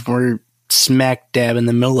because we're smack dab in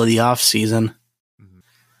the middle of the off season,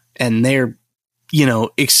 and they're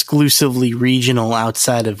exclusively regional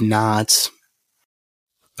outside of Knott's.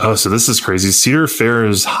 Oh, so this is crazy. Cedar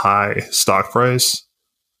Fair's high stock price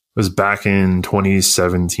was back in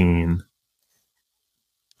 2017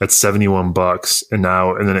 at $71,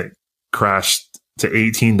 and then it crashed to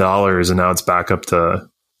 $18, and now it's back up to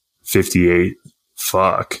 58.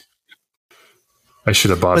 Fuck. I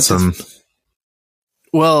should have bought some.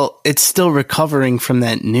 Well, it's still recovering from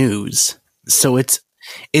that news. So it's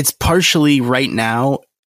partially right now,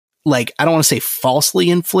 like, I don't want to say falsely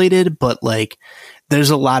inflated, but like there's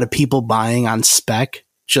a lot of people buying on spec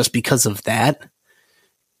just because of that.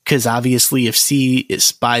 Because obviously if C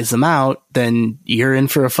buys them out, then you're in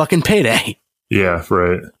for a fucking payday. Yeah,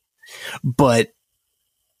 right. But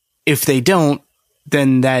if they don't,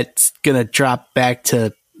 then that's going to drop back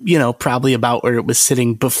to, probably about where it was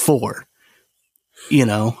sitting before,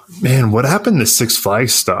 Man, what happened to Six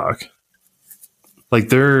Flags stock?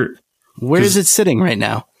 Like where is it sitting right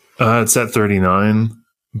now? It's at 39,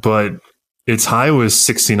 but its high was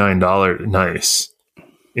 $69. Nice.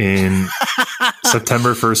 In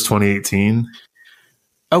September 1st, 2018.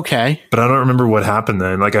 Okay. But I don't remember what happened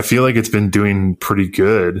then. Like, I feel like it's been doing pretty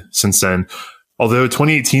good since then. Although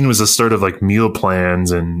 2018 was the start of like meal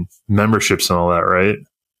plans and memberships and all that, right?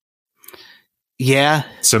 Yeah.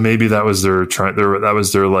 So maybe that was their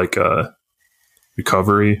like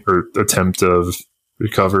recovery or attempt of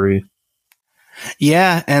recovery.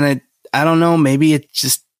 Yeah, and I don't know, maybe it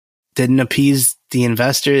just didn't appease the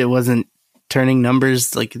investor. It wasn't turning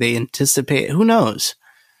numbers like they anticipate. Who knows?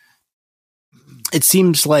 It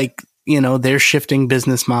seems like, they're shifting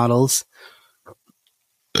business models.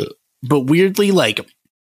 But weirdly, like,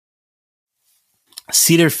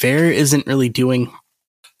 Cedar Fair isn't really doing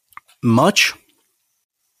much.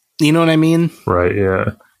 You know what I mean? Right,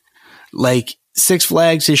 yeah. Like, Six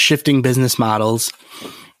Flags is shifting business models.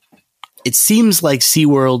 It seems like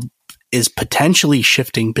SeaWorld is potentially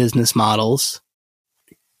shifting business models.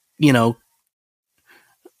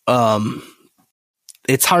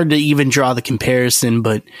 It's hard to even draw the comparison,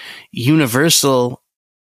 but Universal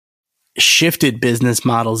shifted business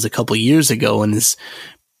models a couple years ago and is,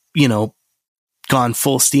 gone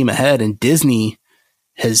full steam ahead, and Disney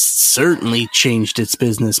has certainly changed its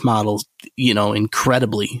business models,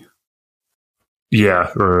 incredibly.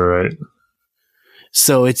 Yeah, right.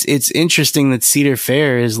 So it's interesting that Cedar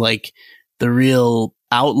Fair is like the real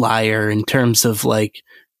outlier in terms of like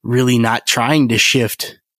really not trying to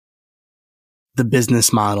shift the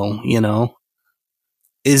business model,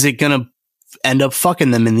 Is it going to end up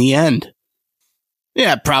fucking them in the end?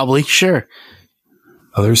 Yeah, probably. Sure.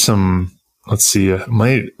 Oh, there's some, let's see.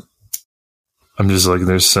 I'm just like,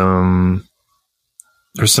 there's some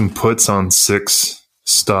puts on Six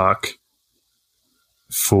stock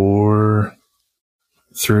for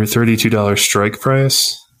 $32 strike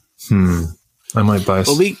price. I might buy.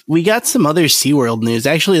 Well, we got some other SeaWorld news.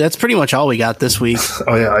 Actually, that's pretty much all we got this week.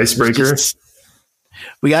 Oh yeah, Icebreaker.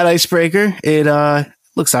 We got Icebreaker. It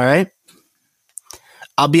looks all right.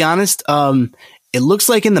 I'll be honest. It looks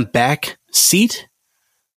like in the back seat,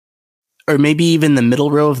 or maybe even the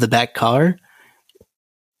middle row of the back car,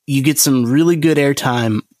 you get some really good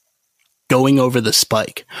airtime going over the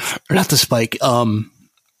spike, or not the spike.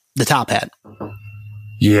 The top hat.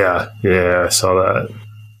 Yeah, I saw that.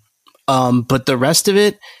 But the rest of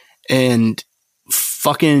it, and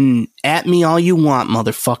fucking at me all you want,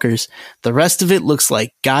 motherfuckers. The rest of it looks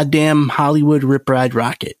like goddamn Hollywood Rip Ride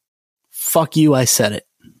Rocket. Fuck you, I said it.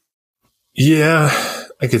 Yeah,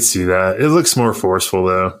 I could see that. It looks more forceful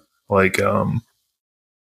though. Like,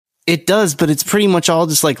 it does, but it's pretty much all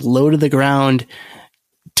just like low to the ground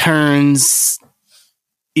turns,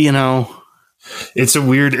 It's a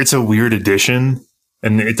weird addition,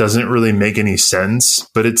 and it doesn't really make any sense,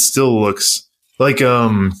 but it still looks like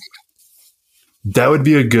that would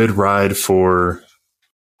be a good ride for,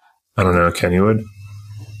 I don't know, Kennywood.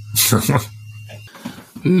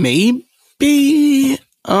 Maybe.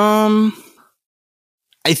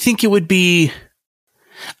 I think it would be.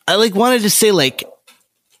 I wanted to say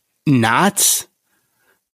Knott's,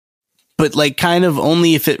 but kind of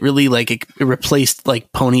only if it really it replaced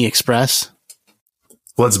Pony Express.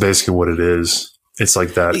 Well, that's basically what it is. It's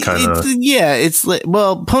like that kind of. Yeah, it's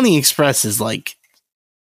Pony Express is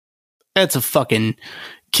that's a fucking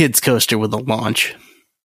kids coaster with a launch.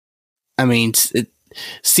 I mean,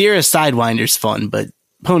 Sierra Sidewinder's fun, but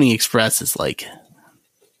Pony Express is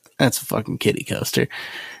that's a fucking kiddie coaster.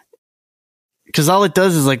 Because all it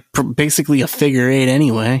does is basically a figure eight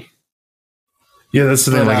anyway. Yeah, that's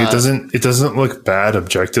the thing. It doesn't look bad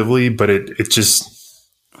objectively, but it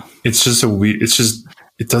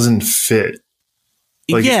doesn't fit.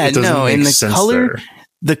 Like, yeah, it doesn't no, make and sense there.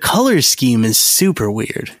 the color scheme is super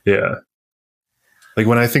weird. Yeah. Like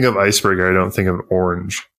when I think of Icebreaker, I don't think of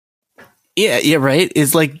orange. Yeah, right.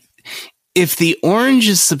 It's like if the orange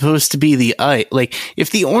is supposed to be the ice, like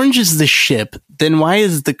if the orange is the ship, then why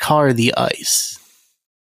is the car the ice?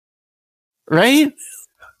 Right?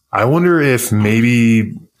 I wonder if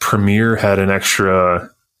maybe Premiere had an extra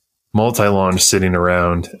multi-launch sitting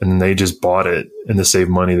around and they just bought it, and to save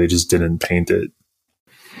money they just didn't paint it.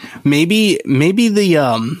 Maybe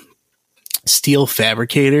the steel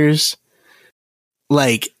fabricators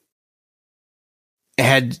like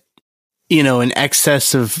had, you know, an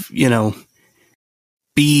excess of, you know,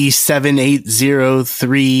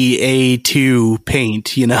 B7803A2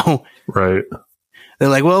 paint, you know. Right. They're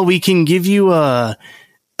like, well, we can give you a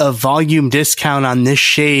volume discount on this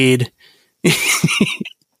shade.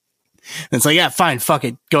 It's like, yeah, fine, fuck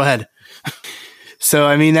it, go ahead. So,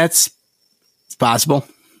 I mean, that's possible.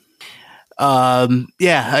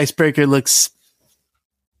 Yeah, Icebreaker looks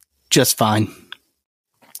just fine.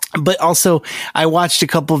 But also, I watched a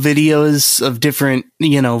couple videos of different,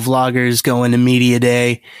 you know, vloggers going to Media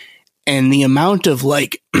Day, and the amount of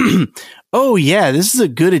like, oh yeah, this is a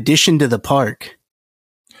good addition to the park.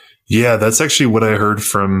 Yeah, that's actually what I heard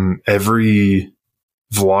from every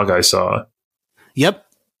vlog I saw. Yep.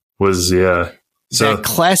 Was, yeah. So That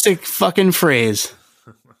classic fucking phrase.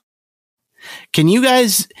 Can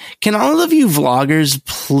all of you vloggers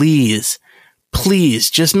please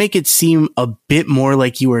just make it seem a bit more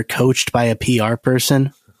like you were coached by a PR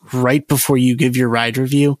person right before you give your ride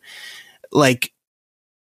review? Like,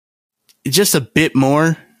 just a bit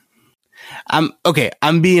more. I'm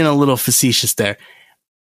being a little facetious there.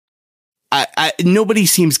 Nobody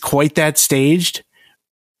seems quite that staged,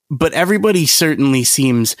 but everybody certainly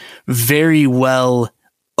seems very well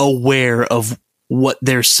aware of what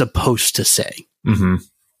they're supposed to say. Mm-hmm.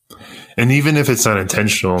 And even if it's not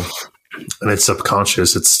intentional and it's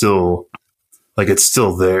subconscious, it's still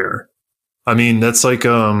there. I mean, that's like,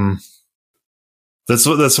 that's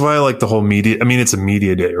why I like the whole media. I mean, it's a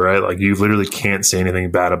media day, right? Like you literally can't say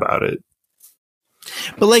anything bad about it.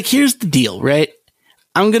 But like, here's the deal, right?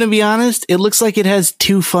 I'm going to be honest. It looks like it has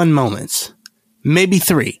 2 fun moments, maybe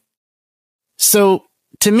 3. So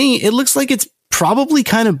to me, it looks like it's probably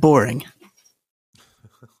kind of boring,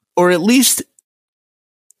 or at least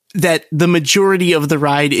that the majority of the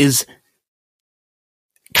ride is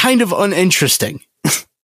kind of uninteresting.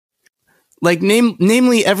 Like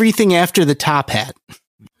namely everything after the top hat.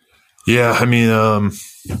 Yeah. I mean,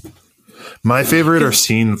 my favorite are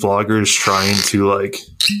seeing vloggers trying to like,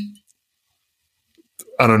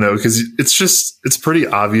 I don't know, because it's pretty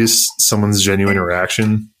obvious someone's genuine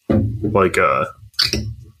reaction, like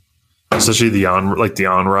especially the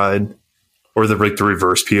on ride or the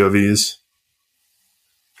reverse POVs,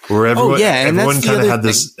 where everyone kind of had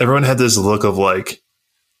this. Everyone had this look of like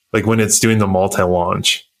when it's doing the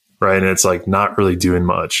multi-launch, right, and it's like not really doing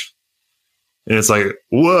much, and it's like,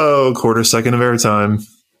 whoa, quarter second of airtime.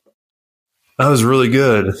 That was really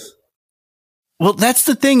good. Well, that's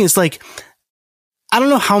the thing is like, I don't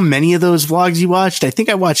know how many of those vlogs you watched. I think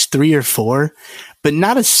I watched 3 or 4, but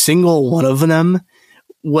not a single one of them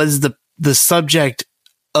was the subject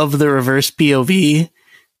of the reverse POV.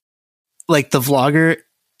 Like the vlogger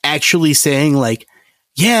actually saying like,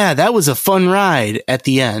 yeah, that was a fun ride at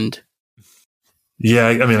the end. Yeah.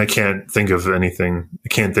 I mean, I can't think of anything. I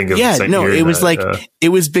can't think of. Yeah, no, it was it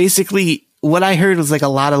was basically what I heard was like a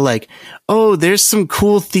lot of like, oh, there's some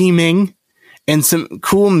cool theming and some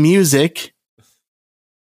cool music.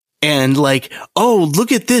 And like, oh,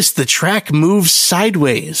 look at this. The track moves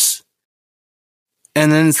sideways.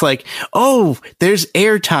 And then it's like, oh, there's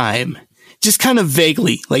airtime. Just kind of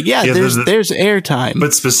vaguely. Like, yeah there's airtime.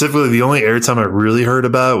 But specifically, the only airtime I really heard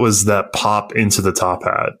about was that pop into the top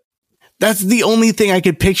hat. That's the only thing I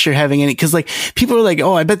could picture having any. Because like, people are like,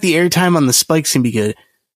 oh, I bet the airtime on the spikes can be good.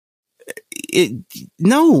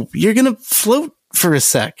 No, you're going to float for a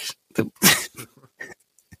sec.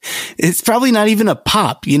 It's probably not even a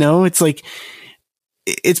pop, you know? It's like,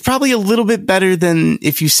 it's probably a little bit better than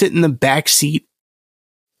if you sit in the back seat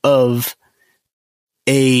of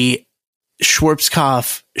a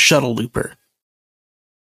Schwarzkopf shuttle looper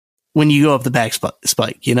when you go up the back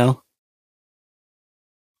spike, you know?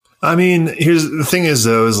 I mean, here's the thing is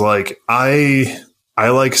though, is like, I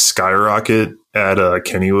like Skyrocket at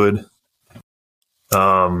Kennywood.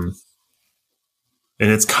 And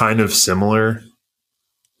it's kind of similar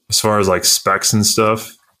as far as like specs and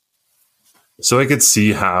stuff. So I could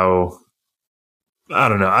see how, I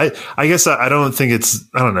don't know. I guess I don't think it's,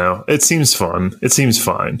 I don't know. It seems fun. It seems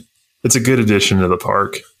fine. It's a good addition to the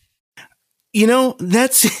park. You know,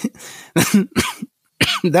 that's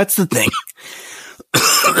that's the thing.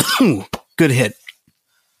 Good hit.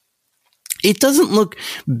 It doesn't look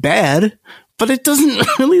bad, but it doesn't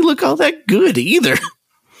really look all that good either.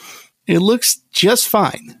 It looks just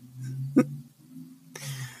fine.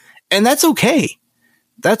 And that's okay.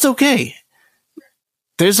 That's okay.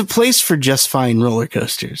 There's a place for just fine roller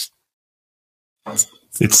coasters.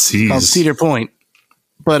 It's called Cedar Point.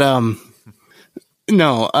 But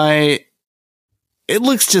no, it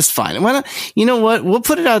looks just fine. Why not, you know what? We'll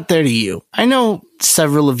put it out there to you. I know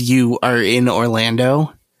several of you are in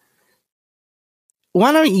Orlando.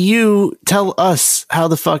 Why don't you tell us how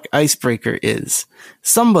the fuck Icebreaker is?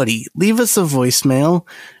 Somebody leave us a voicemail.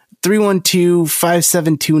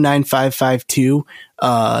 312-572-9552.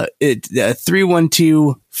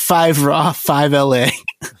 312-5RAW-5LA.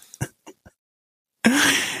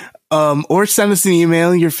 Or send us an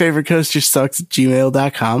email, your favorite coaster sucks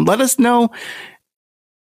 @gmail.com. Let us know.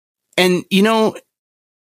 And you know,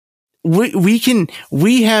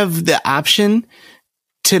 we have the option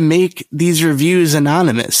to make these reviews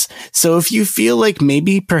anonymous. So if you feel like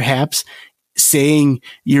maybe perhaps saying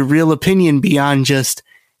your real opinion beyond just,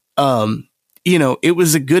 you know, it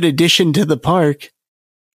was a good addition to the park,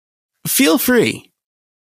 feel free.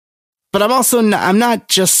 But I'm not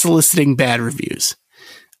just soliciting bad reviews.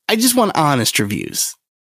 I just want honest reviews.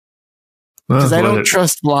 Because I don't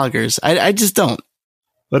trust vloggers. I just don't.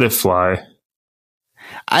 Let it fly.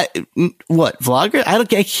 What vlogger? I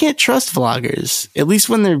can't trust vloggers. At least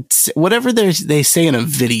when they're whatever they say in a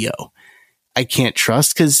video, I can't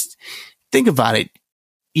trust. Because think about it,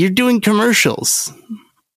 you're doing commercials.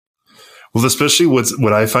 Well, especially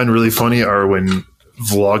what I find really funny are when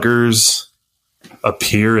vloggers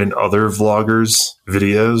appear in other vloggers'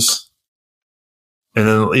 videos, and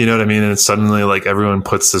then you know what I mean. And it's suddenly like everyone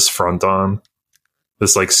puts this front on,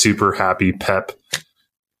 this like super happy pep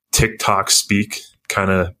TikTok speak kind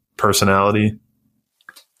of personality.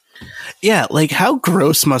 Yeah, like how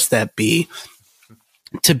gross must that be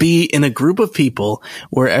to be in a group of people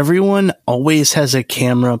where everyone always has a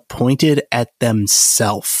camera pointed at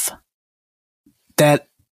themselves? That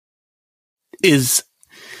is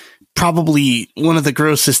probably one of the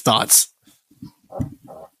grossest thoughts,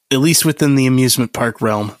 at least within the amusement park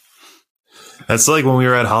realm. That's like when we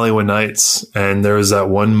were at Hollywood Nights and there was that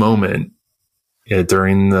one moment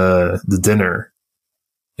during the dinner,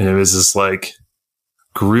 and it was this like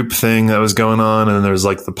group thing that was going on, and there's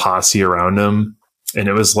like the posse around him, and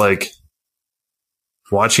it was like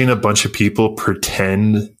watching a bunch of people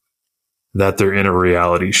pretend that they're in a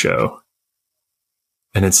reality show.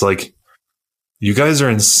 And it's like, you guys are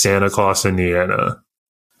in Santa Claus, Indiana.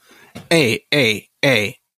 Hey.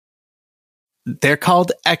 They're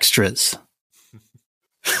called extras.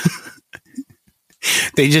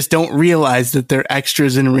 They just don't realize that they're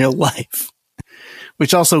extras in real life,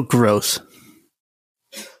 which also gross.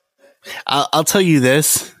 I'll tell you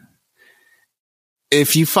this.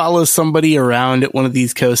 If you follow somebody around at one of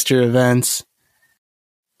these coaster events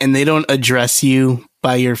and they don't address you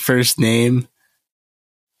by your first name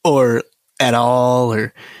or at all,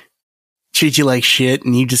 or treat you like shit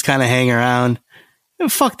and you just kind of hang around,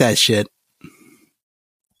 fuck that shit.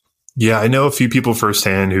 Yeah, I know a few people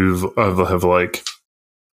firsthand who have like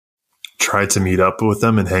tried to meet up with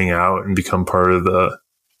them and hang out and become part of the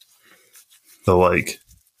like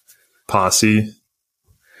posse,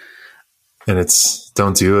 and it's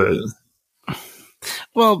don't do it.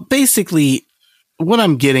 Well, basically what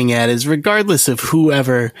I'm getting at is regardless of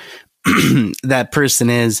whoever that person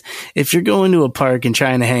is, if you're going to a park and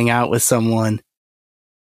trying to hang out with someone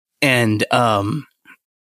and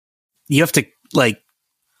you have to like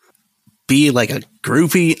be like a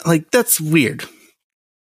groupie, like that's weird.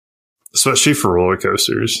 Especially for roller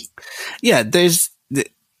coasters. Yeah, there's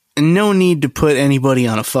no need to put anybody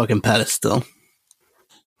on a fucking pedestal.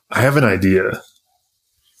 I have an idea.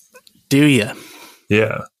 Do you?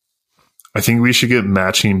 Yeah. I think we should get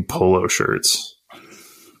matching polo shirts.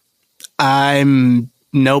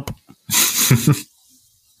 Nope.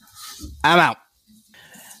 I'm out.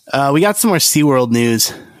 We got some more SeaWorld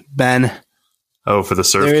news, Ben. Oh, for the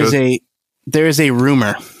surf there is a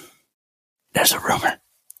rumor. There's a rumor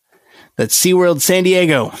that SeaWorld San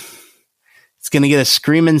Diego is going to get a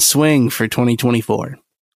screaming swing for 2024.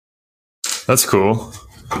 That's cool.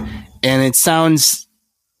 And it sounds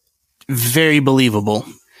very believable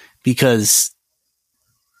because,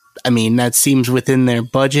 I mean, that seems within their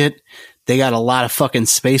budget. They got a lot of fucking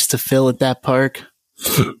space to fill at that park.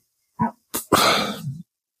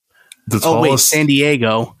 San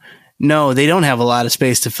Diego. No, they don't have a lot of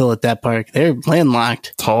space to fill at that park. They're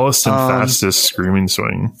landlocked. Tallest and fastest screaming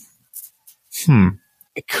swing.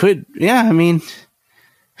 It could. Yeah, I mean,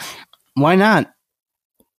 why not?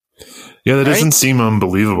 Yeah, that doesn't seem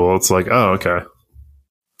unbelievable. It's like, oh, okay.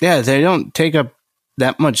 Yeah, they don't take up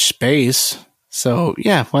that much space. So,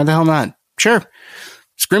 yeah, why the hell not? Sure.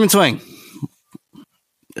 Scream and Swing.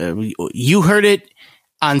 You heard it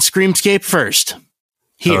on Screamscape first.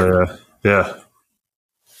 Here. Oh, yeah.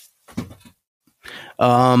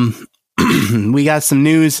 We got some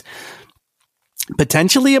news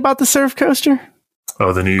potentially about the Surf Coaster.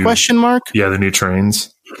 Oh, the new question mark? Yeah, the new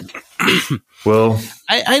trains. Well,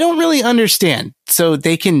 I don't really understand. So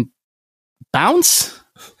they can bounce?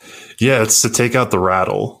 Yeah, it's to take out the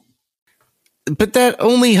rattle. But that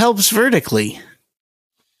only helps vertically.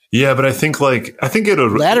 Yeah, but I think it'll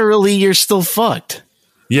laterally you're still fucked.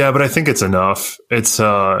 Yeah, but I think it's enough. It's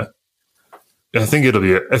I think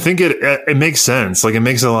it makes sense. Like, it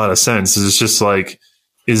makes a lot of sense. It's just like,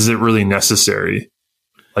 is it really necessary?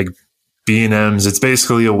 Like, B&Ms, it's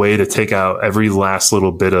basically a way to take out every last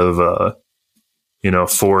little bit of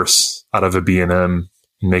force out of a B&M and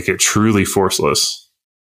make it truly forceless.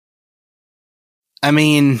 I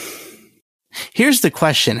mean, here's the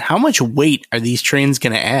question. How much weight are these trains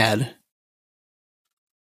going to add?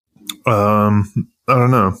 I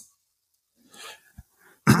don't know.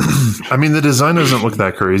 I mean, the design doesn't look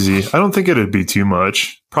that crazy. I don't think it'd be too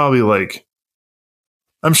much. Probably like,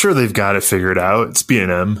 I'm sure they've got it figured out. It's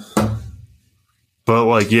B&M. But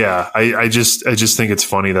like, yeah, I just think it's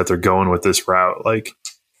funny that they're going with this route, like,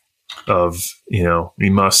 of, we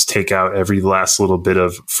must take out every last little bit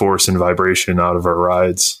of force and vibration out of our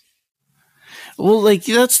rides. Well, like,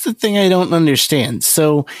 that's the thing I don't understand.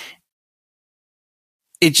 So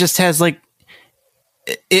it just has like,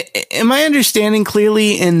 am I understanding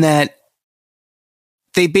clearly in that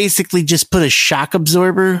they basically just put a shock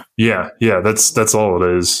absorber? Yeah, that's all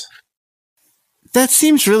it is. That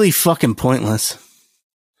seems really fucking pointless.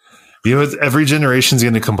 Every generation's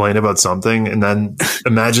going to complain about something, and then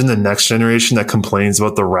imagine the next generation that complains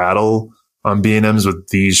about the rattle on B&Ms with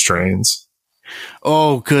these trains.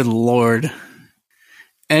 Oh, good Lord.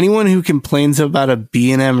 Anyone who complains about a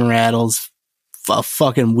B&M rattle's a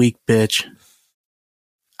fucking weak bitch.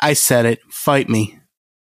 I said it. Fight me.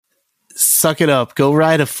 Suck it up. Go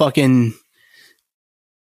ride a fucking...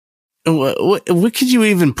 What could you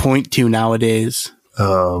even point to nowadays?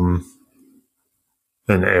 An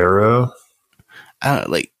Arrow?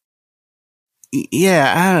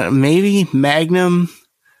 Maybe Magnum.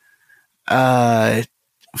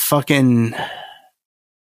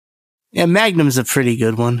 Magnum's a pretty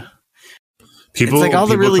good one. People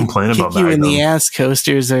complain about Magnum. In the ass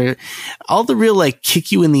coasters are all the real like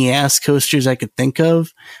kick you in the ass coasters I could think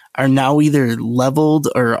of are now either leveled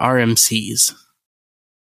or RMCs.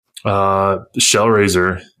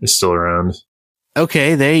 Shellraiser is still around.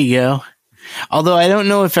 Okay, there you go. Although I don't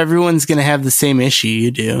know if everyone's going to have the same issue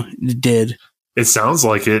you did. It sounds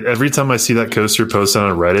like it. Every time I see that coaster posted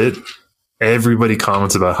on Reddit, everybody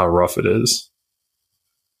comments about how rough it is.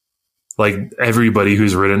 Like, everybody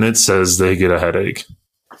who's ridden it says they get a headache.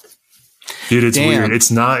 Dude, it's weird.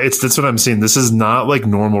 That's what I'm saying. This is not like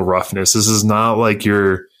normal roughness. This is not like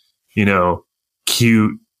your,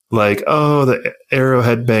 cute, like, oh, the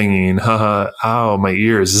arrowhead banging. Haha. Ow, my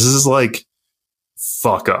ears. This is like,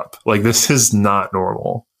 fuck up. Like, this is not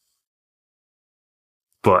normal.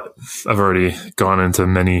 But I've already gone into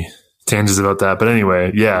many tangents about that. But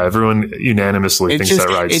anyway, yeah, everyone unanimously thinks that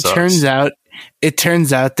ride sucks. It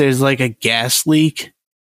turns out there's like a gas leak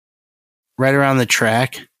right around the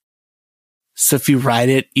track. So if you ride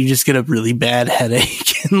it, you just get a really bad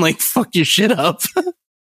headache and like fuck your shit up.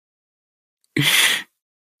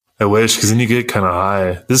 I wish, because then you get kind of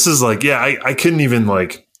high. This is like, yeah, I couldn't even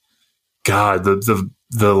like, God,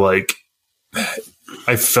 the like,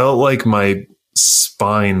 I felt like my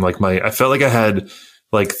spine, I felt like I had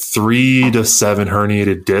like 3 to 7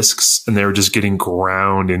 herniated discs, and they were just getting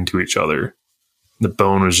ground into each other. The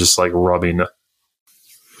bone was just like rubbing.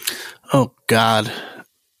 Oh God.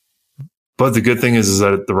 But the good thing is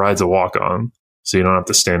that the ride's a walk-on, so you don't have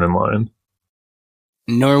to stand in line.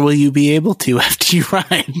 Nor will you be able to after you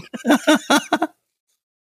ride.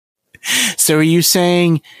 So are you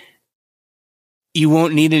saying you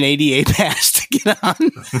won't need an ADA pass to get on?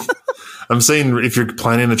 I'm saying if you're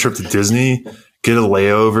planning a trip to Disney, get a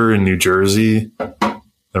layover in New Jersey and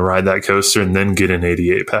ride that coaster, and then get an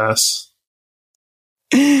ADA pass.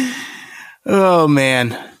 Oh,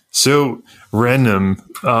 man. So, random,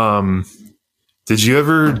 did you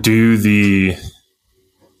ever do the...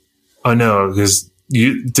 Oh, no, because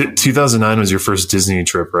 2009 was your first Disney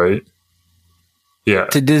trip, right? Yeah.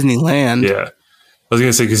 To Disneyland. Yeah. I was going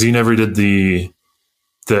to say, because you never did the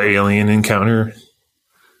The alien encounter?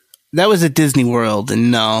 That was at Disney World,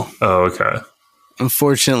 and no. Oh, okay.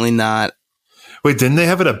 Unfortunately not. Wait, didn't they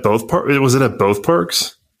have it at both parks? Was it at both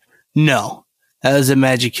parks? No. That was a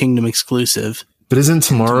Magic Kingdom exclusive. But isn't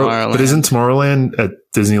Tomorrowland at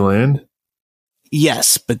Disneyland?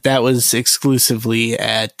 Yes, but that was exclusively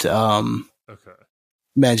at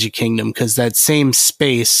Magic Kingdom, because that same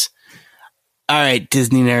space. All right,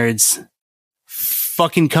 Disney nerds,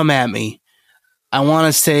 fucking come at me. I want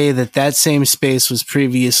to say that same space was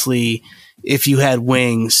previously If You Had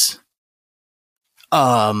Wings.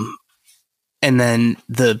 And then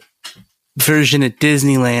the version at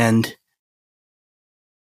Disneyland,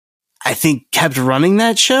 I think, kept running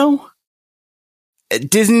that show.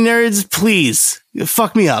 Disney nerds, please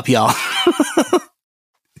fuck me up, y'all.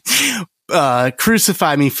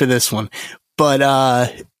 Crucify me for this one.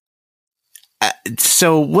 But,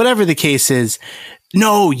 so whatever the case is,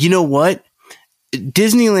 no, you know what?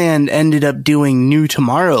 Disneyland ended up doing New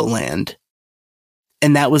Tomorrowland.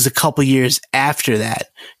 And that was a couple years after that.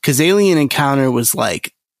 Because Alien Encounter was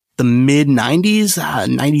like the mid 90s,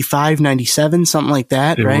 95, 97, something like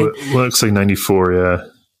that, right? It looks like 94, yeah.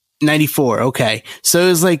 94, okay. So it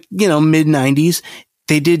was like, mid 90s.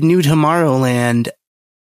 They did New Tomorrowland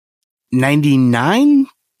 99,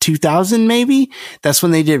 2000 maybe. That's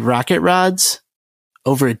when they did Rocket Rods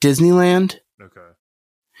over at Disneyland. Okay.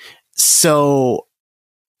 So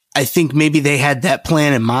I think maybe they had that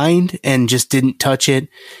plan in mind and just didn't touch it.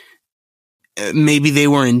 Maybe they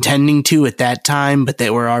were intending to at that time, but they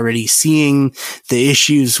were already seeing the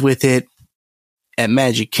issues with it at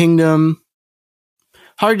Magic Kingdom.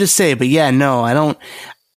 Hard to say, but yeah, no, I don't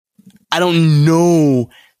know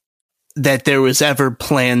that there was ever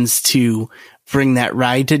plans to bring that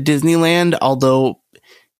ride to Disneyland, although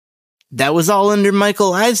that was all under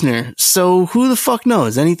Michael Eisner. So who the fuck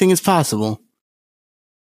knows? Anything is possible.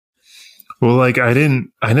 Well, like I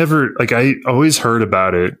always heard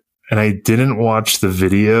about it, and I didn't watch the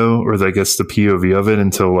video or I guess the POV of it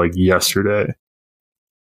until like yesterday.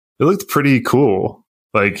 It looked pretty cool.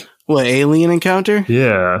 Like, what, Alien Encounter?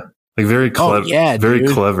 Yeah. Like very clever. Oh, yeah, very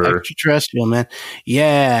dude. clever. Extraterrestrial, man.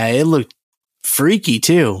 Yeah, it looked freaky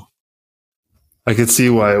too. I could see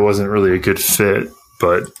why it wasn't really a good fit,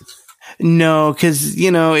 but no, because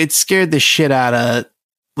it scared the shit out of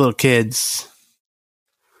little kids.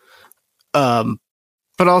 But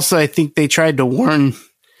also I think they tried to warn,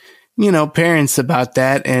 parents about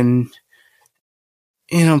that, and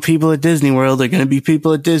people at Disney World are going to be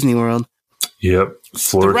people at Disney World. Yep.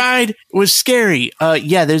 The ride was scary.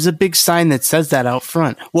 Yeah, there's a big sign that says that out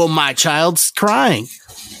front. Well, my child's crying.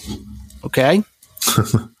 Okay.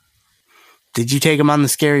 Did you take him on the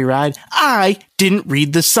scary ride? I didn't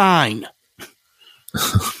read the sign.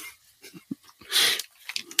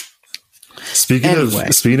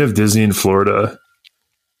 Speaking of Disney in Florida,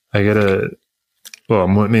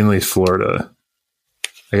 mainly Florida.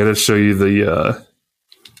 I gotta show you the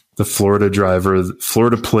Florida driver,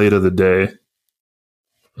 Florida plate of the day.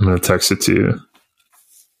 I'm gonna text it to you.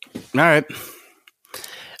 All right.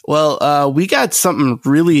 Well, we got something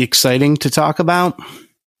really exciting to talk about,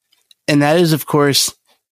 and that is, of course,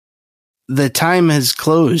 the time has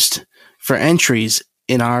closed for entries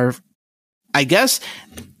in our, I guess,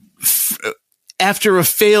 after a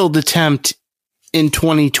failed attempt in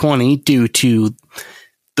 2020 due to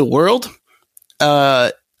the world,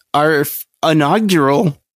 our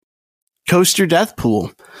inaugural coaster death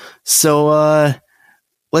pool. So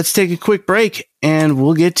let's take a quick break and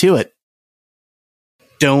we'll get to it.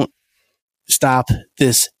 Don't stop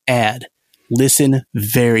this ad. Listen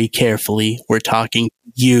very carefully. We're talking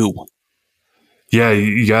you. Yeah,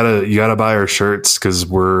 you gotta buy our shirts because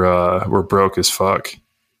we're broke as fuck.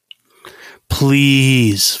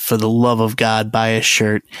 Please, for the love of God, buy a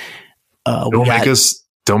shirt. Don't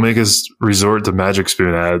make us resort to Magic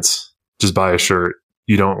Spoon ads. Just buy a shirt.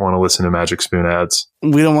 You don't want to listen to Magic Spoon ads.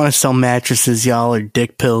 We don't want to sell mattresses, y'all, or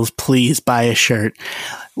dick pills. Please buy a shirt.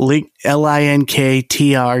 Link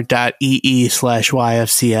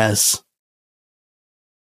linktr.ee/YFCS.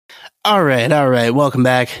 All right. Welcome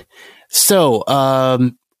back. So,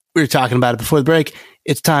 we were talking about it before the break.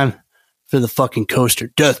 It's time for the fucking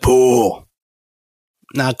coaster death pool.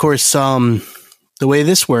 Now, of course, the way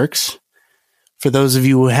this works, for those of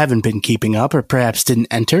you who haven't been keeping up or perhaps didn't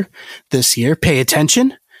enter this year, pay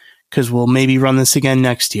attention because we'll maybe run this again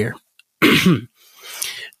next year. The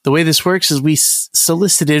way this works is we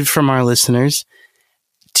solicited from our listeners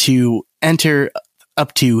to enter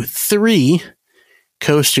up to 3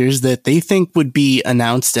 coasters that they think would be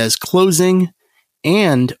announced as closing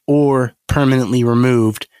and or permanently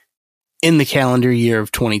removed in the calendar year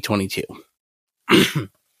of 2022.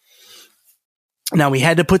 Now, we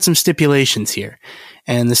had to put some stipulations here.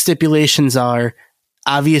 And the stipulations are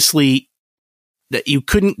obviously that you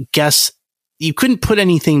couldn't put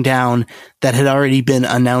anything down that had already been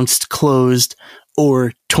announced, closed,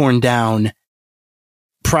 or torn down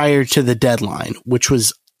prior to the deadline, which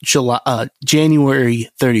was January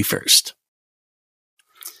 31st.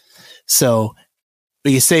 So,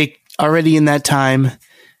 you say already in that time,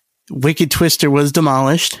 Wicked Twister was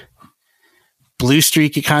demolished. Blue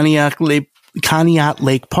Streak at Conneaut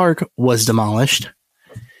Lake Park was demolished.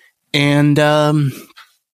 And,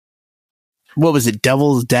 what was it?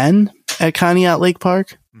 Devil's Den at Conneaut Lake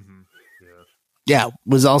Park? Mm-hmm. Yeah,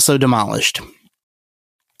 was also demolished.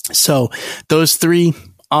 So those three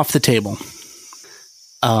off the table.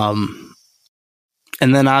 And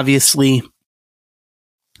then obviously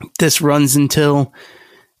this runs until,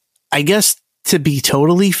 I guess, to be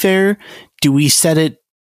totally fair, do we set it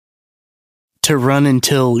to run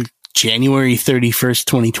until January 31st,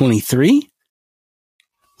 2023?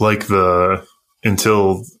 Like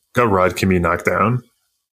until Gut Ride can be knocked down?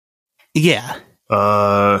 Yeah.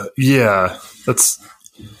 Yeah, that's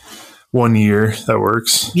 1 year. That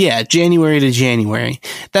works. Yeah, January to January.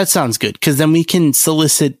 That sounds good, because then we can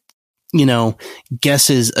solicit,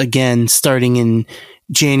 guesses again starting in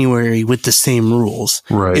January with the same rules.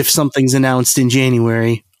 Right. If something's announced in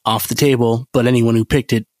January, off the table, but anyone who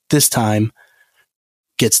picked it this time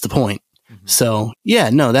gets the point. Mm-hmm. So, yeah,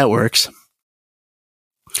 no, that works.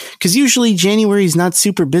 Because usually January is not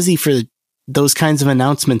super busy for those kinds of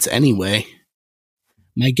announcements anyway.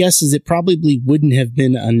 My guess is it probably wouldn't have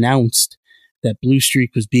been announced that Blue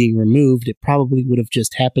Streak was being removed. It probably would have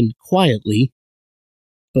just happened quietly,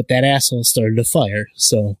 but that asshole started a fire,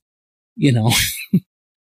 so,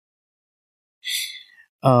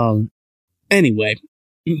 Anyway,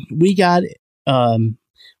 we got,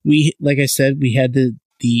 like I said, we had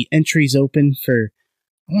the entries open for,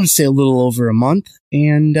 I want to say, a little over a month,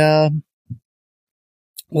 and,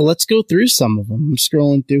 well, let's go through some of them. I'm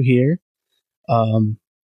scrolling through here.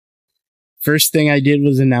 First thing I did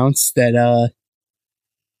was announce that,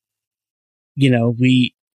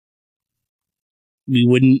 we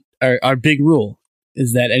wouldn't, our big rule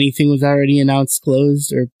is that anything was already announced,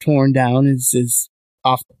 closed, or torn down is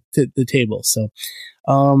off to the table. So,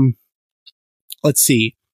 let's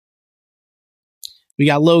see. We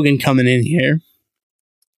got Logan coming in here,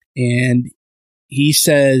 and he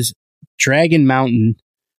says Dragon Mountain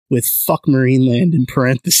with fuck Marineland in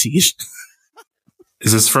parentheses.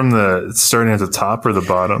 Is this from starting at the top or the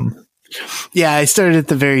bottom? Yeah, I started at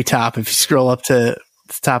the very top. If you scroll up to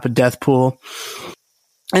the top of Deathpool.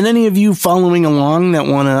 And any of you following along that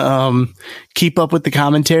want to keep up with the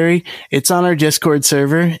commentary, it's on our Discord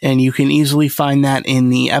server, and you can easily find that in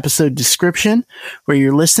the episode description where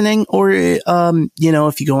you're listening, or, if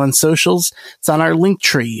you go on socials, it's on our link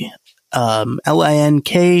tree,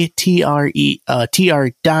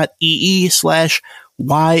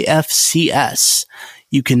 linktr.ee/YFCS.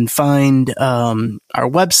 You can find our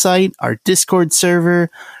website, our Discord server,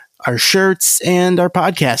 our shirts, and our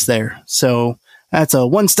podcast there. So that's a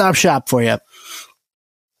one-stop shop for you.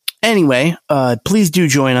 Anyway, please do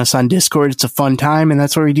join us on Discord. It's a fun time, and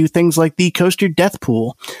that's where we do things like the Coaster Death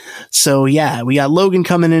Pool. So yeah, we got Logan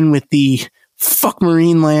coming in with the fuck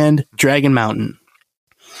Marineland Dragon Mountain.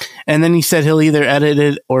 And then he said he'll either edit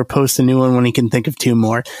it or post a new one when he can think of two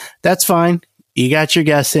more. That's fine. You got your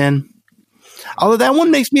guess in. Although that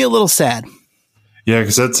one makes me a little sad. Yeah,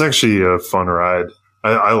 because that's actually a fun ride.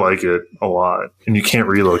 I like it a lot. And you can't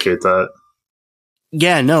relocate that.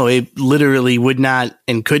 Yeah, no, it literally would not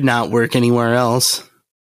and could not work anywhere else.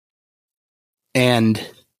 And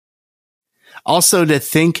also to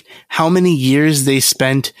think how many years they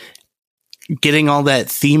spent getting all that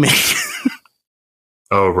theming.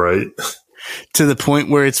 Oh, right. To the point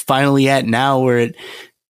where it's finally at now, where it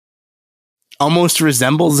almost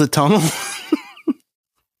resembles a tunnel.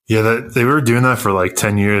 Yeah, they were doing that for like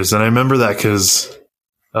 10 years. And I remember that because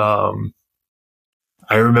I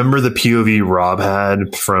remember the POV Rob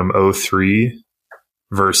had from 03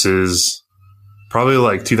 versus probably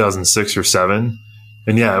like 2006 or 7.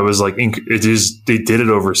 And yeah, it was like, they did it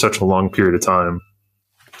over such a long period of time.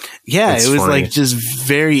 Yeah, it's it was funny. like just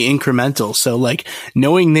very incremental. So like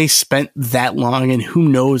knowing they spent that long and who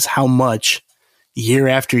knows how much year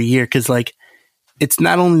after year, because like it's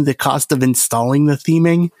not only the cost of installing the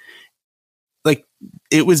theming, like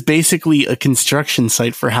it was basically a construction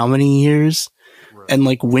site for how many years? Right. And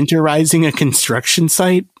like winterizing a construction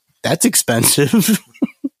site, that's expensive.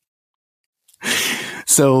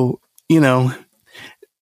 So,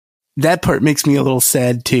 that part makes me a little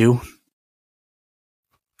sad too.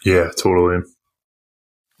 Yeah, totally.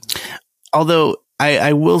 Although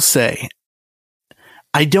I will say,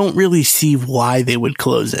 I don't really see why they would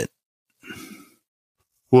close it.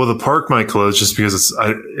 Well, the park might close just because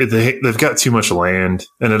they've got too much land,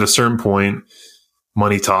 and at a certain point,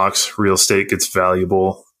 money talks, real estate gets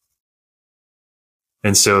valuable.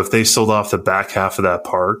 And so if they sold off the back half of that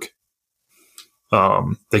park,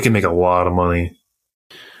 they can make a lot of money.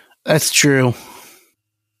 That's true.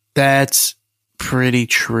 That's pretty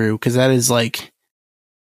true, because that is like,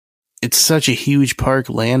 it's such a huge park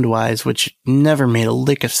land-wise, which never made a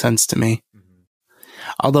lick of sense to me.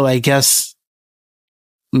 Although I guess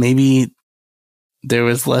maybe there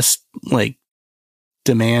was less like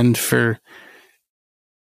demand for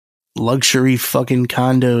luxury fucking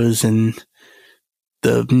condos in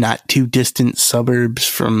the not too distant suburbs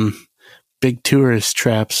from big tourist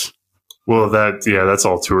traps. Well, that's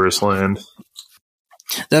all tourist land.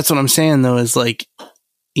 That's what I'm saying, though, is like,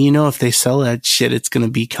 if they sell that shit, it's going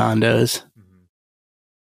to be condos.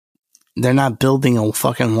 They're not building a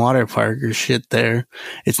fucking water park or shit there.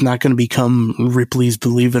 It's not going to become Ripley's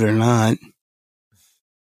Believe It or Not.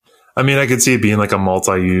 I mean, I could see it being like a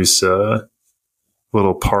multi-use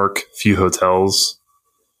little park, few hotels,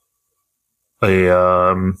 like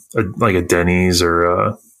a Denny's or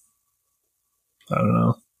I don't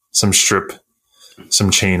know, some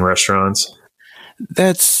chain restaurants.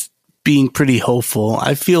 That's being pretty hopeful.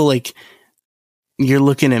 I feel like you're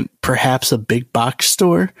looking at perhaps a big box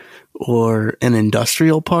store or an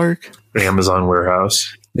industrial park. Amazon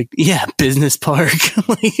warehouse. Business park.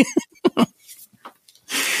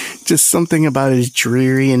 Just something about as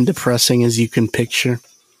dreary and depressing as you can picture.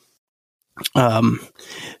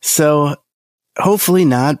 So hopefully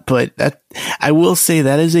not, but I will say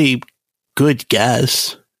that is a good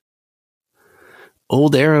guess.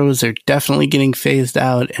 Old arrows are definitely getting phased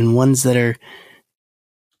out, and ones that are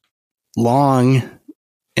long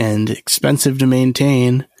and expensive to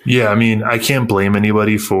maintain. Yeah, I mean, I can't blame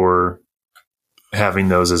anybody for having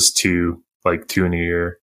those as two in a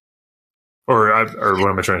year. Or what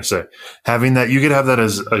am I trying to say? Having that, you could have that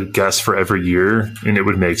as a guess for every year, and it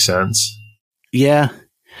would make sense. Yeah,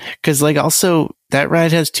 because also that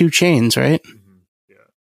ride has 2 chains, right? Mm-hmm. Yeah,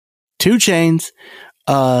 2 chains.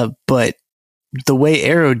 But the way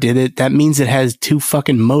Arrow did it, that means it has 2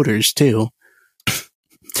 fucking motors too,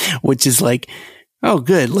 which is like, oh,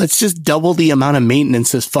 good. Let's just double the amount of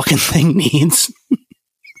maintenance this fucking thing needs.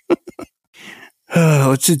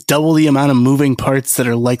 Let's just double the amount of moving parts that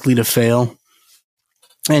are likely to fail.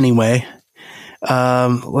 Anyway,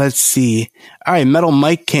 let's see. All right, Metal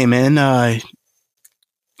Mike came in.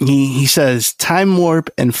 He says Time Warp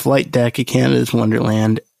and Flight Deck at Canada's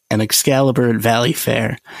Wonderland and Excalibur at Valley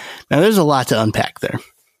Fair. Now, there's a lot to unpack there.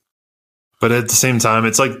 But at the same time,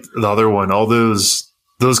 it's like the other one. All those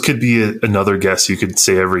could be another guess you could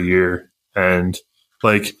say every year. And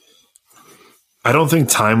I don't think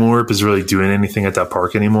Time Warp is really doing anything at that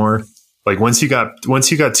park anymore. Like once you got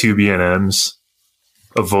 2 B&Ms,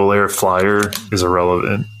 a Volair Flyer is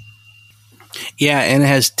irrelevant. Yeah, and it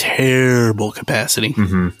has terrible capacity.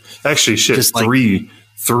 Mm-hmm. Actually, shit, just three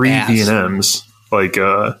B&Ms. You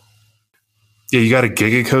got a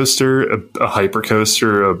Giga Coaster, a Hyper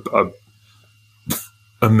Coaster,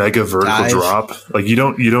 a Mega Vertical Drop. You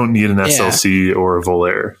don't need an SLC or a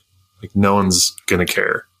Volair. No one's gonna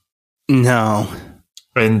care. No.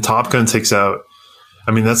 And Top Gun takes out.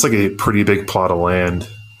 I mean, that's a pretty big plot of land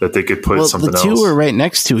that they could put something else. The 2 are right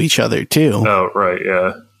next to each other too. Oh, right,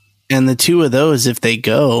 yeah. And the 2 of those, if they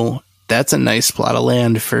go, that's a nice plot of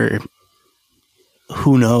land for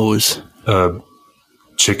who knows.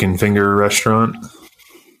 Chicken finger restaurant.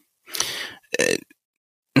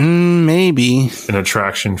 Maybe an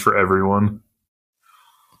attraction for everyone.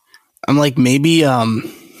 I'm like, maybe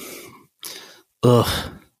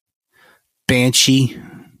Banshee,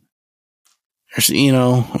 or you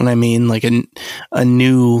know what I mean, like a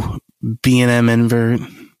new B&M invert,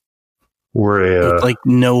 or with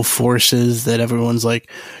no forces that everyone's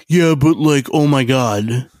like, yeah, but oh my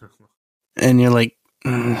god, and you're like,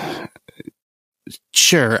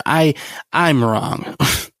 sure, I'm wrong.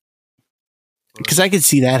 Because I could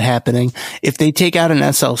see that happening. If they take out an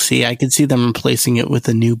SLC, I could see them replacing it with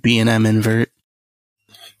a new B&M invert.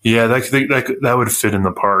 Yeah, that would fit in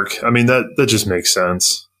the park. I mean, that just makes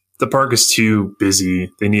sense. The park is too busy.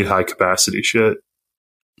 They need high capacity shit.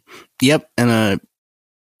 Yep, and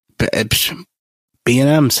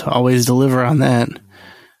B&Ms always deliver on that.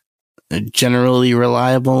 They're generally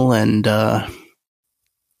reliable, and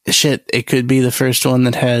shit, it could be the first one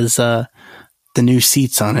that has the new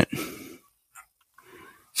seats on it.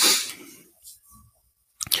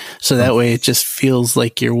 So that way it just feels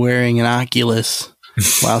like you're wearing an Oculus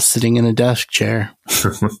while sitting in a desk chair.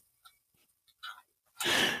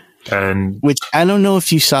 And which I don't know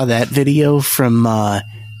if you saw that video from the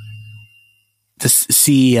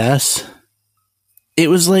CES. It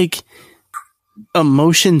was like a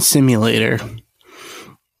motion simulator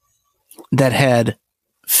that had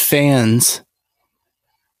fans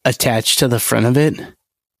attached to the front of it.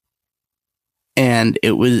 And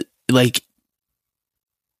it was like,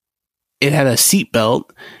 it had a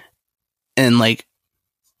seatbelt and like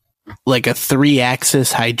a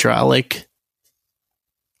 3-axis hydraulic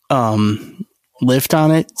lift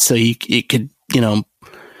on it, so it could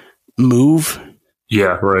move,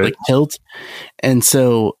 right, like tilt. And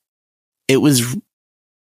so it was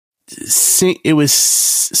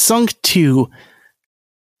sunk to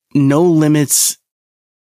No Limits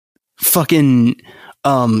fucking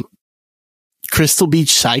Crystal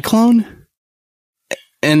Beach Cyclone,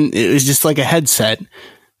 and it was just like a headset.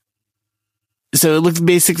 So it looked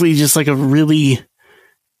basically just like a really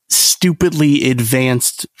stupidly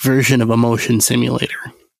advanced version of a motion simulator.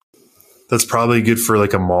 That's probably good for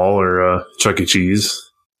like a mall or Chuck E. Cheese.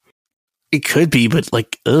 It could be, but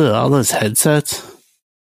like, all those headsets,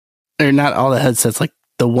 or not all the headsets, like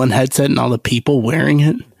the one headset and all the people wearing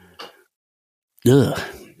it. Ugh.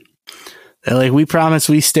 They're like, we promise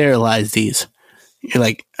we sterilize these. You're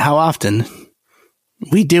like, how often?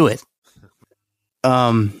 We do it.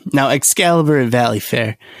 Now Excalibur at Valley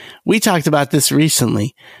Fair. We talked about this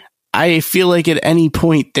recently. I feel like at any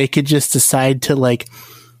point they could just decide to like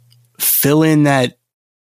fill in that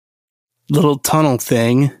little tunnel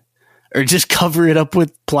thing or just cover it up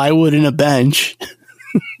with plywood and a bench.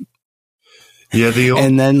 Yeah.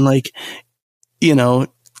 And then like,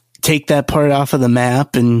 take that part off of the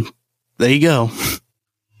map and there you go.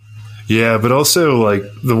 Yeah. But also like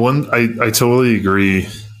the one, I totally agree.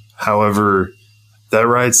 However, that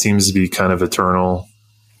ride seems to be kind of eternal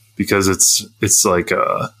because it's like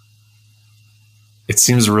it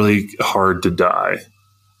seems really hard to die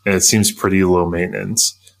and it seems pretty low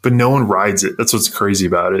maintenance, but no one rides it. That's what's crazy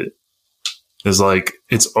about it. Is like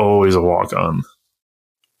it's always a walk on.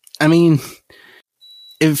 I mean,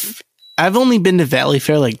 if I've only been to Valley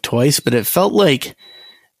Fair like twice, but it felt like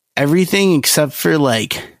everything except for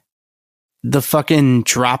like the fucking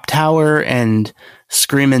drop tower and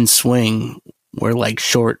Scream and Swing were like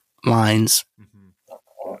short lines.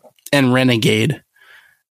 And Renegade.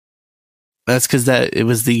 That's because it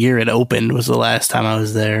was the year it opened was the last time I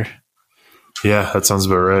was there. Yeah, that sounds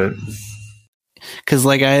about right. Because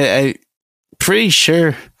like I pretty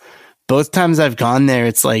sure both times I've gone there,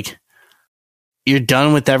 it's like you're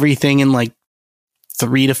done with everything in like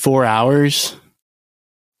 3 to 4 hours.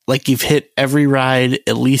 Like you've hit every ride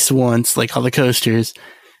at least once, like all the coasters,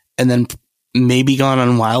 and then maybe gone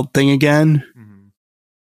on Wild Thing again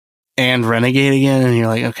and Renegade again, and you're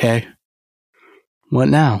like, okay, what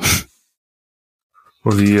now?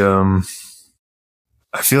 Well,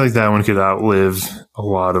 I feel like that one could outlive a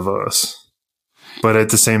lot of us, but at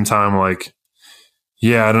the same time, like,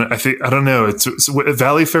 yeah, I don't know. It's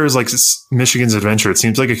Valley Fair is like Michigan's Adventure. It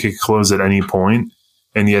seems like it could close at any point,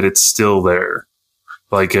 and yet it's still there.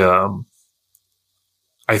 Like, I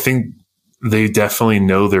think they definitely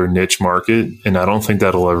know their niche market, and I don't think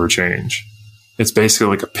that'll ever change. It's basically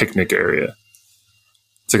like a picnic area.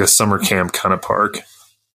 It's like a summer camp kind of park.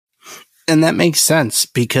 And that makes sense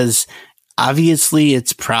because obviously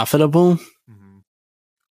it's profitable.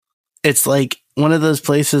 It's like one of those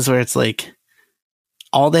places where it's like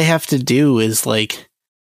all they have to do is like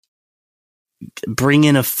bring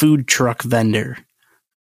in a food truck vendor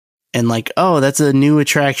and like, oh, that's a new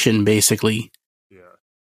attraction basically. Yeah.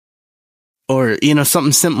 Or,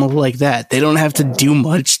 something simple like that. They don't have to do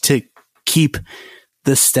much to keep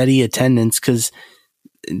the steady attendance because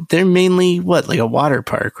they're mainly like a water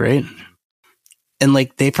park, right? And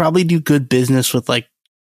like they probably do good business with like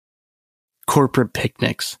corporate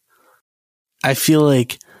picnics. I feel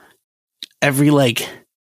like every like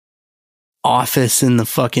office in the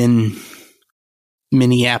fucking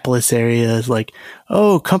Minneapolis area is like,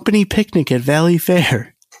 oh, company picnic at Valley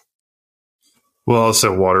Fair. Well,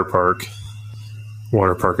 also water park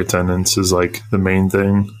attendance is like the main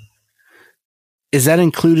thing. Is that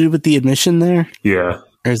included with the admission there? Yeah.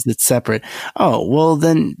 Or is it separate? Oh, well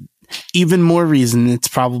then even more reason it's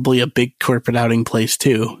probably a big corporate outing place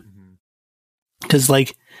too. Because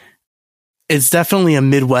like it's definitely a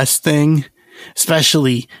Midwest thing,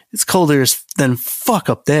 especially it's colder than fuck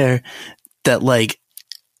up there, that like,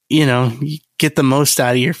 you get the most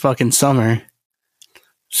out of your fucking summer.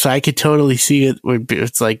 So I could totally see it.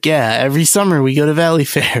 It's like, yeah, every summer we go to Valley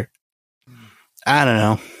Fair. I don't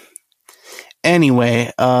know.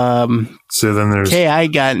 Anyway, So then there's KI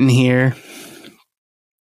got in here.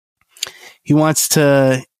 He was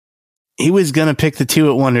going to pick the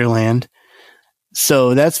 2 at Wonderland.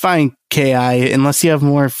 So that's fine, KI. Unless you have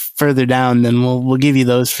more further down, then we'll give you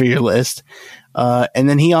those for your list. And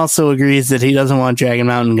then he also agrees that he doesn't want Dragon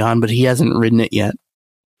Mountain gone, but he hasn't ridden it yet.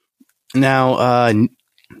 Now,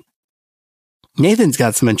 Nathan's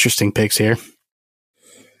got some interesting picks here.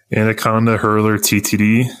 Anaconda, Hurler,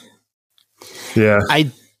 TTD. Yeah.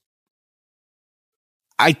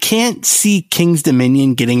 I can't see King's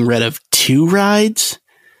Dominion getting rid of 2 rides,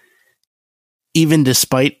 even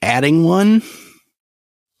despite adding one.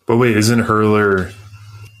 But wait, isn't Hurler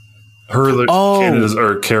Canada's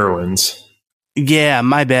or Carowinds? Yeah,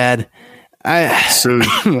 my bad. So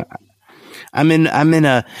I'm in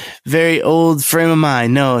a very old frame of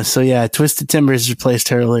mind. No, so yeah, Twisted Timbers replaced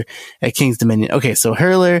Hurler at King's Dominion. Okay, so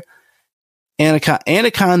Hurler,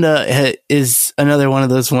 Anaconda is another one of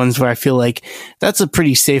those ones where I feel like that's a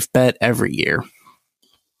pretty safe bet every year.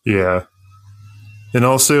 Yeah. And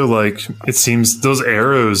also, like, it seems those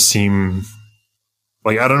arrows seem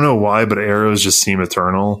like, I don't know why, but arrows just seem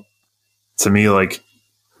eternal to me. Like,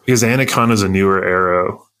 because Anaconda's a newer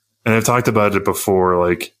arrow, and I've talked about it before.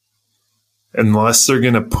 Like, unless they're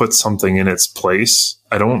going to put something in its place,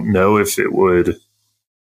 I don't know if it would.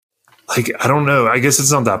 Like, I don't know. I guess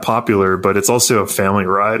it's not that popular, but it's also a family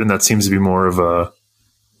ride, and that seems to be more of a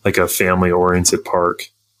family oriented park,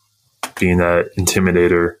 being that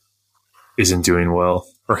Intimidator isn't doing well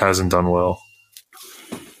or hasn't done well.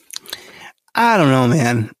 I don't know,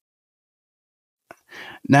 man.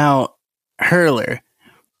 Now, Hurler.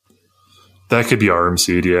 That could be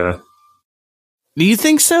RMC'd, yeah. Do you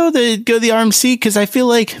think so? They go the RMC? Because I feel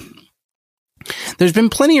like there's been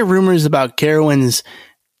plenty of rumors about Carowinds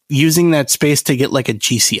using that space to get like a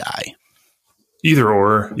GCI. Either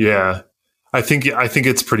or, yeah. I think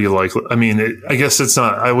it's pretty likely. I mean, I guess it's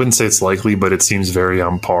not. I wouldn't say it's likely, but it seems very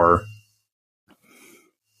on par.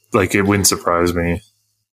 Like, it wouldn't surprise me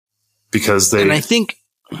because they. And I think.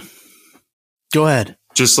 Go ahead.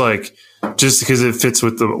 Just because it fits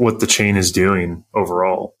with what the chain is doing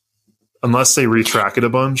overall. Unless they retrack it a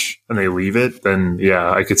bunch and they leave it, then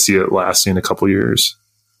yeah, I could see it lasting a couple years.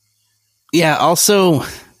 Yeah. Also,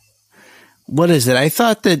 what is it? I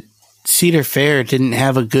thought that Cedar Fair didn't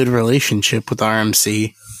have a good relationship with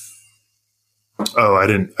RMC. Oh, I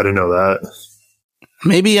didn't know that.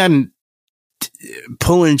 Maybe I'm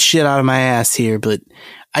pulling shit out of my ass here, but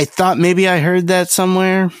I thought maybe I heard that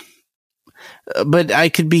somewhere. But I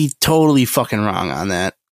could be totally fucking wrong on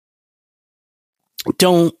that.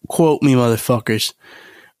 Don't quote me, motherfuckers.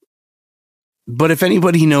 But if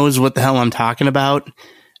anybody knows what the hell I'm talking about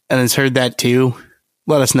and has heard that too,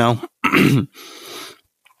 let us know.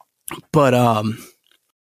 But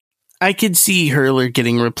I could see Hurler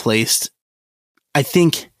getting replaced. I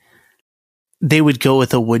think they would go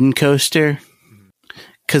with a wooden coaster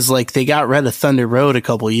because, like, they got rid of Thunder Road a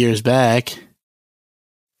couple years back.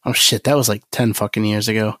 Oh shit, that was like 10 fucking years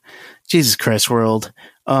ago. Jesus Christ, world.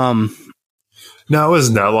 No, it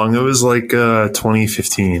wasn't that long. It was like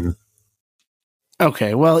 2015.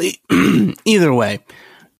 Okay, well, either way,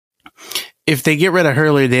 if they get rid of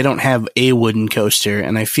Hurler, they don't have a wooden coaster,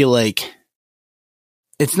 and I feel like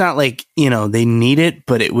it's not like, they need it,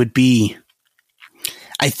 but it would be.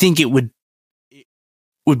 I think it would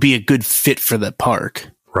be a good fit for the park.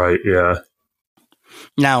 Right. Yeah.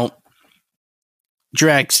 Now,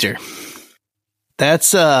 Dragster.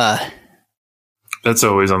 That's always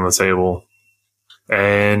on the table.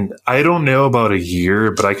 And I don't know about a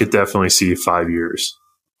year, but I could definitely see 5 years.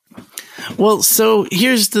 Well, so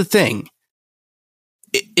here's the thing.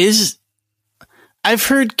 I've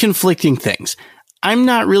heard conflicting things. I'm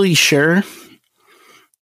not really sure.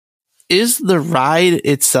 Is the ride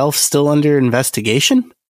itself still under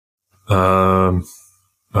investigation? I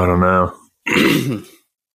don't know.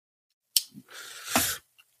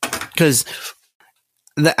 Because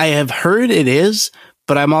I have heard it is,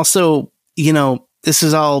 but I'm also, this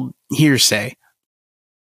is all hearsay,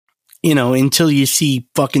 until you see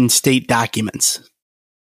fucking state documents.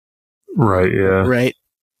 Right, yeah. Right.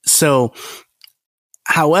 So,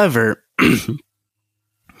 however,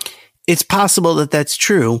 it's possible that that's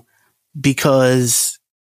true because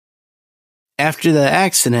after the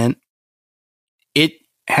accident, it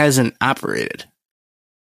hasn't operated.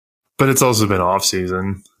 But it's also been off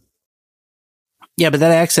season. Yeah, but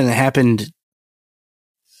that accident happened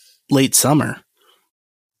late summer.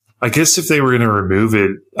 I guess if they were going to remove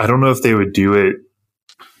it, I don't know if they would do it.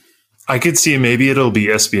 I could see maybe it'll be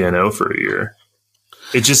SBNO for a year.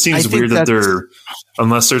 It just seems weird that they're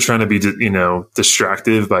unless they're trying to be,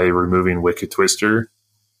 distractive by removing Wicked Twister.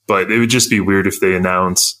 But it would just be weird if they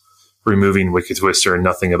announce removing Wicked Twister and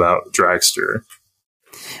nothing about Dragster.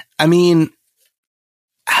 I mean,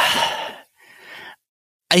 I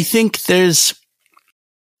think there's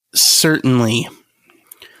certainly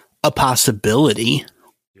a possibility,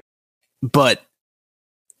 but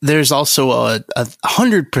there's also a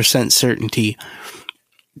 100% certainty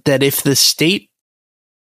that if the state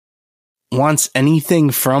wants anything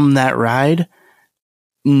from that ride,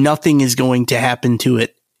 nothing is going to happen to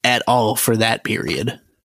it at all for that period.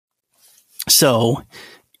 So,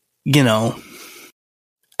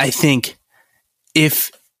 I think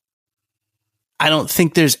I don't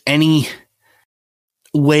think there's any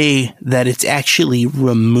way that it's actually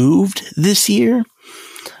removed this year,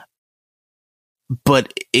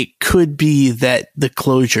 but it could be that the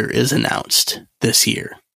closure is announced this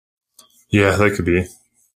year. Yeah, that could be.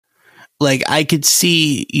 Like, I could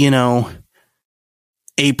see,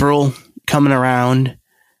 April coming around,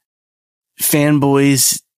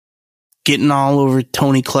 fanboys getting all over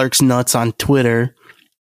Tony Clark's nuts on Twitter,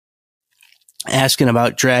 asking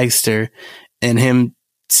about Dragster, and him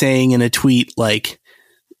saying in a tweet, like,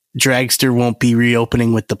 Dragster won't be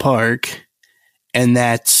reopening with the park. And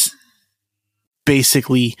that's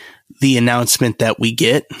basically the announcement that we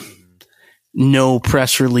get. No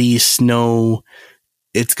press release, no,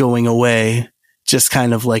 it's going away. Just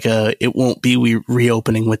kind of like it won't be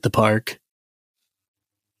reopening with the park.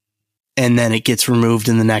 And then it gets removed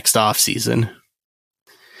in the next off season.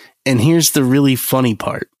 And here's the really funny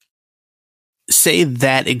part. Say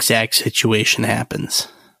that exact situation happens.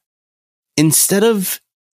 Instead of,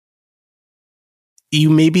 you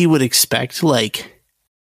maybe would expect, like,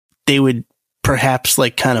 they would perhaps,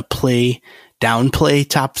 like, kind of downplay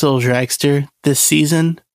Top Thrill Dragster this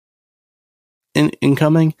season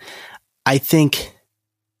incoming. I think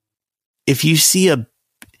if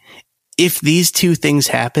these two things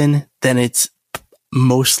happen, then it's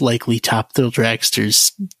most likely Top Thrill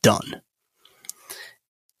Dragster's done.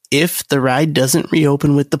 If the ride doesn't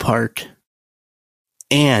reopen with the park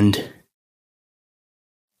and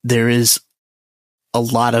there is a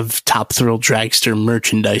lot of Top Thrill Dragster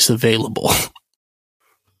merchandise available.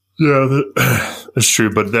 Yeah, that's true.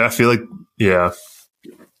 But I feel like, yeah.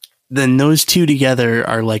 Then those two together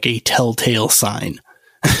are like a telltale sign.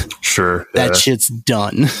 Sure. That shit's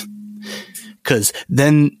done. Because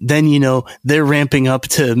then they're ramping up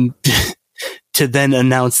to then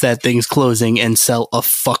announce that thing's closing and sell a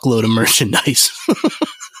fuckload of merchandise.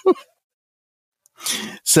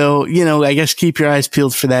 So, I guess keep your eyes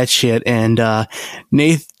peeled for that shit. And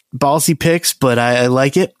Nath, ballsy picks, but I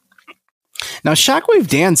like it. Now, Shockwave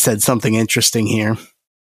Dan said something interesting here.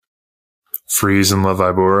 Freeze and La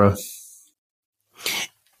Vibora.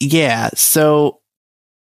 Yeah, so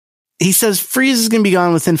he says Freeze is going to be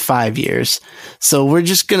gone within 5 years. So we're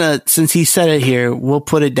just going to, since he said it here, we'll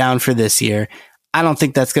put it down for this year. I don't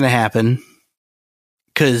think that's going to happen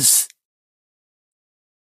because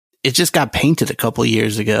it just got painted a couple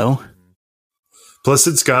years ago. Plus,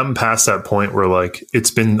 it's gotten past that point where, like,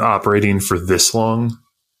 it's been operating for this long.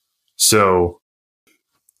 So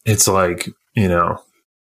it's like, I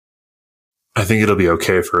think it'll be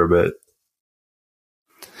okay for a bit.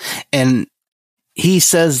 And he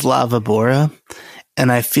says La Vibora,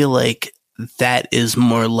 and I feel like that is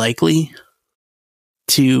more likely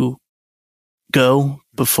to go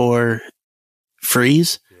before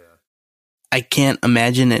Freeze. Yeah. I can't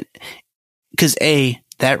imagine it because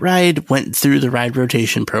that ride went through the ride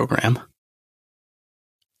rotation program.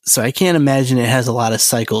 So I can't imagine it has a lot of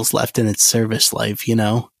cycles left in its service life,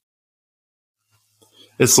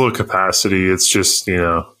 It's low capacity. It's just,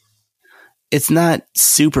 It's not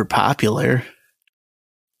super popular.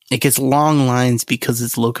 It gets long lines because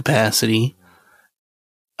it's low capacity.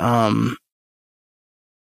 And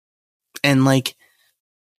like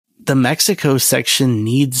the Mexico section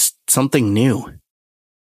needs something new.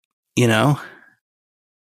 Yeah,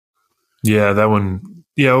 that one.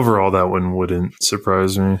 Yeah, overall, that one wouldn't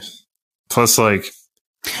surprise me. Plus, like,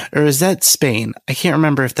 or is that Spain? I can't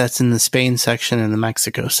remember if that's in the Spain section and the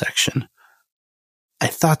Mexico section. I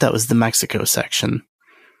thought that was the Mexico section.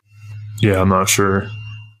 Yeah, I'm not sure.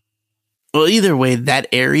 Well, either way, that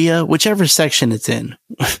area, whichever section it's in.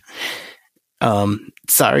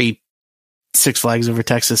 Sorry, Six Flags Over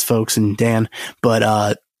Texas folks and Dan,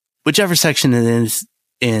 but whichever section it is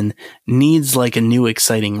in needs like a new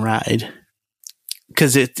exciting ride.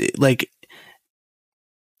 Because it like,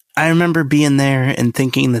 I remember being there and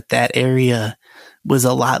thinking that area was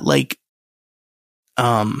a lot like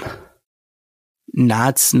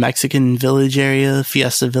Knott's Mexican Village area,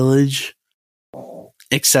 Fiesta Village.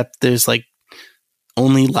 except there's like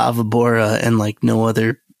only Lava Bora and like no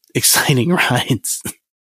other exciting rides.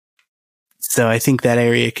 So I think that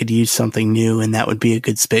area could use something new, and that would be a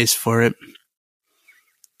good space for it.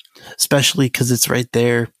 Especially because it's right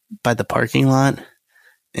there by the parking lot,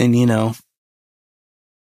 and you know,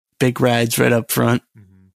 big rides right up front.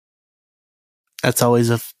 Mm-hmm. That's always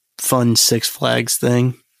a fun Six Flags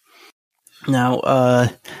thing. Now,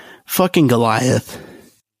 fucking Goliath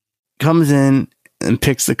comes in and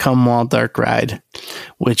picks the Come Wall Dark ride,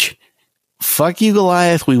 which, fuck you,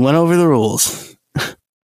 Goliath. We went over the rules.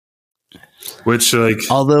 Which, like,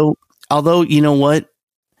 although, you know what?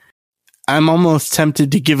 I'm almost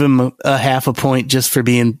tempted to give him a half a point just for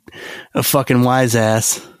being a fucking wise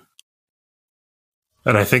ass.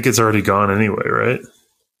 And I think it's already gone anyway, right?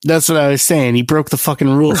 That's what I was saying. He broke the fucking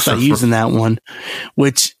rules by using that one,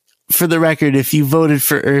 which, for the record, if you voted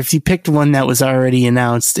for, or if you picked one that was already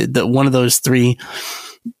announced, one of those three,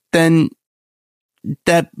 then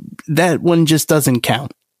that one just doesn't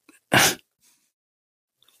count.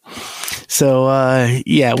 So,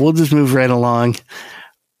 yeah, we'll just move right along.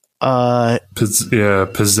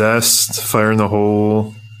 Possessed, Fire in the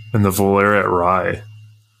Hole, and the Volair at Rye.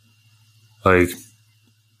 Like,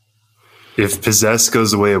 if Possessed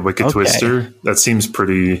goes away at Wicked Twister, that seems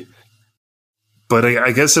pretty... But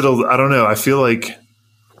I guess I don't know, I feel like...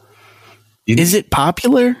 Is it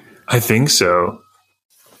popular? I think so.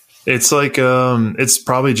 It's like, it's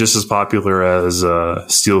probably just as popular as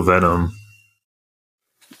Steel Venom.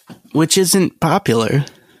 Which isn't popular.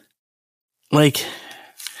 Like,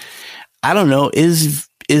 I don't know, is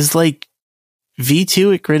like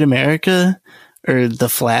V2 at Grid America, or the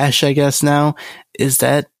Flash, I guess now, is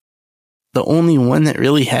that the only one that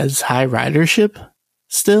really has high ridership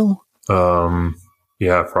still?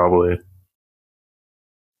 Yeah, probably.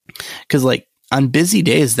 Because, like, on busy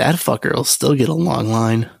days, that fucker will still get a long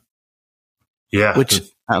line. Yeah. Which,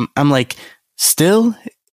 I'm like, still?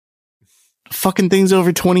 Fucking thing's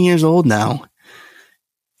over 20 years old now.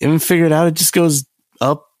 You haven't figured out it just goes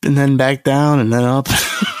up and then back down and then up.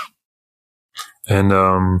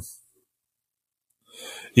 And,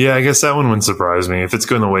 yeah, I guess that one wouldn't surprise me if it's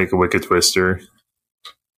going to wake a Wicked Twister.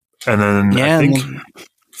 And then I think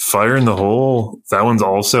Fire in the Hole, that one's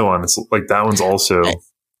also on. It's like, that one's also,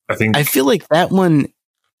 I think. I feel like that one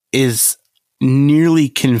is nearly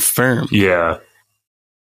confirmed. Yeah.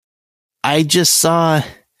 I just saw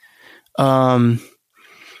that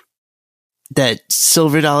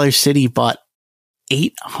Silver Dollar City bought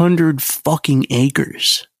 800 fucking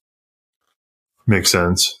acres. Makes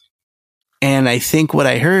sense. And I think what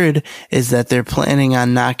I heard is that they're planning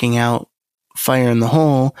on knocking out Fire in the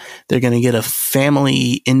Hole. They're going to get a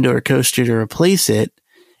family indoor coaster to replace it,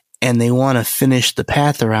 and they want to finish the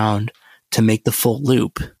path around to make the full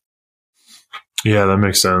loop. Yeah, that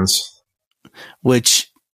makes sense.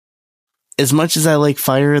 Which, as much as I like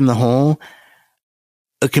Fire in the Hole,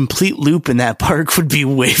 a complete loop in that park would be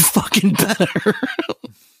way fucking better.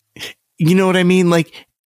 You know what I mean? Like,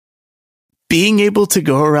 being able to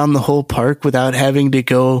go around the whole park without having to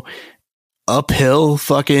go uphill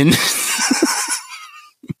fucking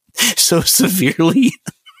so severely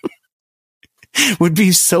would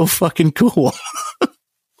be so fucking cool.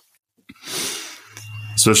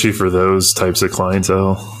 Especially for those types of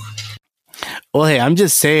clientele. Well, hey, I'm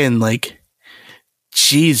just saying, like,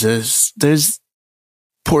 Jesus, there's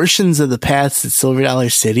portions of the paths at Silver Dollar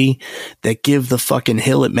City that give the fucking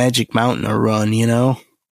hill at Magic Mountain a run, you know?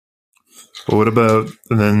 Well, what about,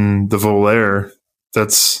 and then the Volair?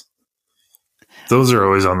 Those are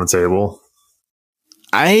always on the table.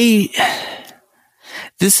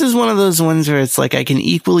 This is one of those ones where it's like I can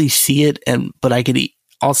equally see it, but I could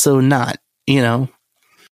also not, you know?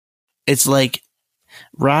 It's like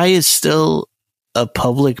Rye is still a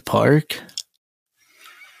public park.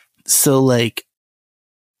 So, like,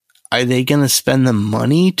 are they going to spend the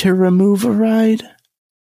money to remove a ride?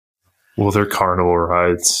 Well, they're carnival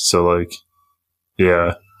rides, so, like,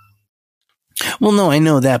 yeah. Well, no, I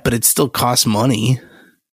know that, but it still costs money.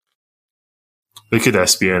 They could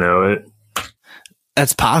SBNO it.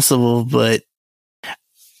 That's possible, but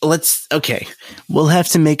we'll have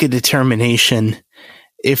to make a determination.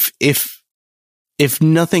 If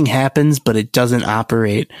nothing happens, but it doesn't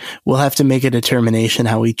operate, we'll have to make a determination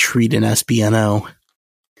how we treat an SBNO.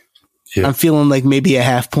 Yeah. I'm feeling like maybe a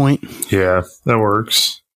half point. Yeah, that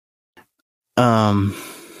works.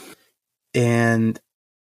 And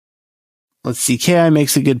let's see, K.I.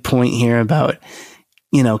 makes a good point here about,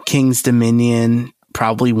 you know, King's Dominion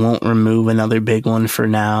probably won't remove another big one for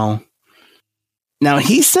now. Now,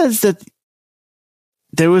 he says that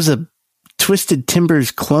there was a Twisted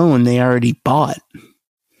Timbers clone they already bought.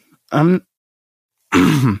 I'm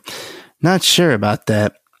not sure about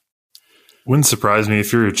that. Wouldn't surprise me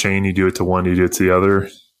if you're a chain, you do it to one, you do it to the other.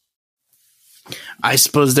 I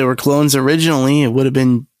suppose they were clones originally. It would have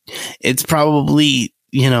been. It's probably,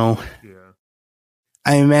 Yeah.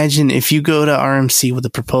 I imagine if you go to RMC with a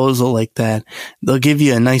proposal like that, they'll give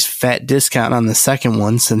you a nice fat discount on the second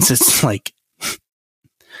one, since it's like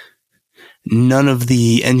none of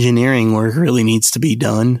the engineering work really needs to be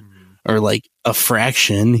done, or like a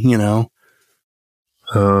fraction,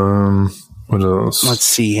 What else? Let's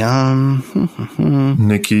see.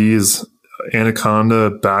 Nikki's Anaconda,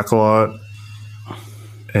 Backlot,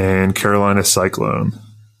 and Carolina Cyclone,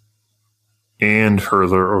 and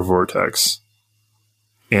Hurler or Vortex,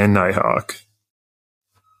 and Nighthawk.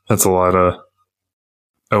 That's a lot of.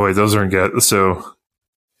 Oh wait, those aren't get. So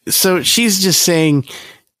she's just saying.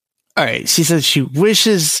 All right, she says she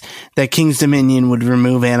wishes that King's Dominion would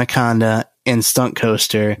remove Anaconda and Stunt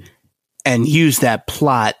Coaster and use that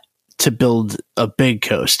plot to build a big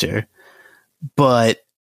coaster. But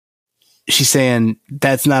she's saying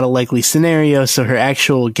that's not a likely scenario, so her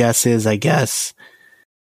actual guess is, I guess,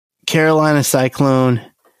 Carolina Cyclone,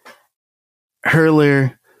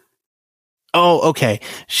 Hurler. Oh, okay.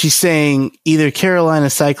 She's saying either Carolina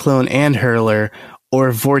Cyclone and Hurler,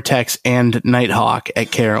 or Vortex and Nighthawk at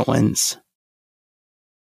Carowinds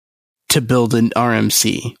to build an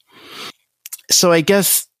RMC. So I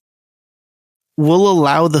guess we'll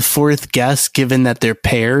allow the fourth guess, given that they're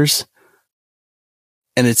pairs,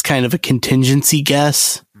 and it's kind of a contingency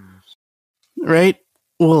guess, right?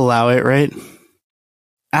 We'll allow it, right?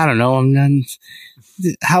 I don't know.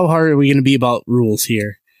 How hard are we going to be about rules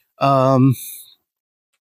here? Let's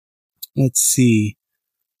see.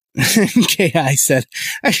 KI said,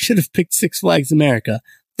 I should have picked Six Flags America,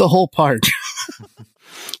 the whole park.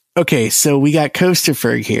 Okay, so we got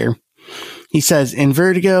Coasterferg here. He says, in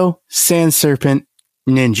Vertigo, Sand Serpent,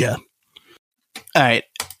 Ninja. All right.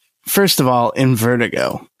 First of all, in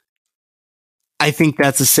Vertigo, I think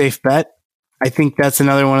that's a safe bet. I think that's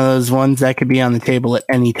another one of those ones that could be on the table at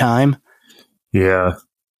any time. yeah,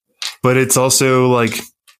 but it's also like,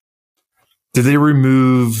 did they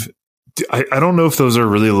remove? I don't know if those are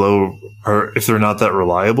really low or if they're not that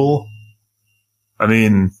reliable. I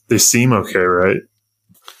mean, they seem okay, right?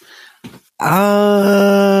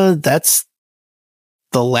 That's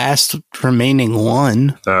the last remaining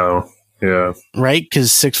one. Oh, yeah. Right?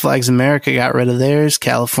 Because Six Flags America got rid of theirs.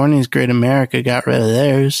 California's Great America got rid of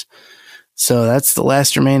theirs. So that's the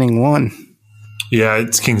last remaining one. Yeah,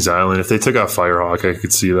 it's Kings Island. If they took out Firehawk, I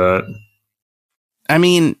could see that. I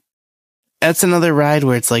mean, that's another ride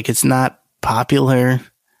where it's like, it's not popular.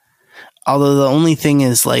 Although the only thing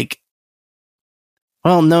is like,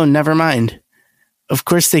 well, no, never mind. Of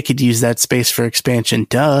course they could use that space for expansion.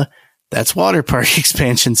 Duh. That's water park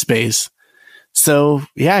expansion space. So,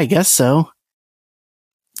 yeah, I guess so.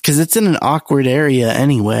 Because it's in an awkward area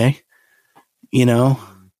anyway.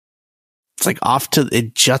 It's like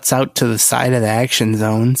it juts out to the side of the action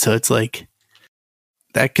zone. So it's like,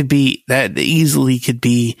 that easily could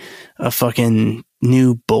be a fucking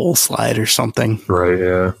new bowl slide or something. Right,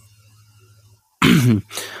 yeah.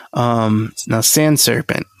 Now Sand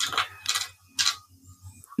Serpent.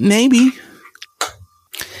 Maybe.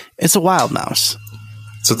 It's a wild mouse.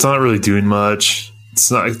 So it's not really doing much.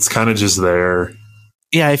 It's kind of just there.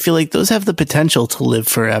 Yeah, I feel like those have the potential to live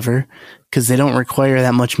forever because they don't require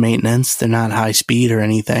that much maintenance. They're not high speed or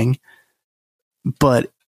anything.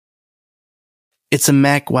 But it's a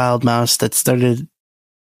Mack Wild Mouse that started,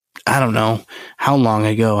 I don't know how long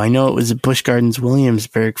ago. I know it was at Busch Gardens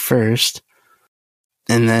Williamsburg first.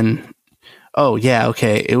 And then, oh yeah,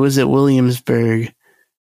 okay. It was at Williamsburg.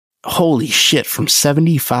 Holy shit, from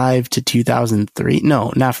 75 to 2003.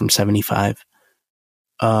 No, not from 75.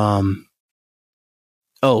 From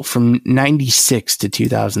 96 to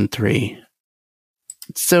 2003.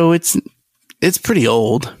 So it's pretty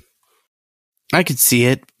old. I could see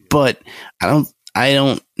it, but I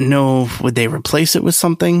don't know. Would they replace it with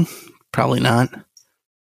something? Probably not.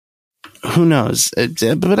 Who knows?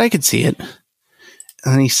 But I could see it.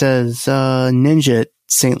 And he says, Ninja at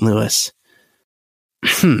St. Louis.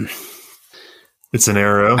 It's an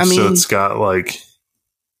Arrow, so it's got like,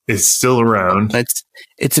 it's still around.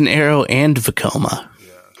 It's an Arrow and Vekoma.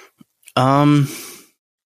 Yeah.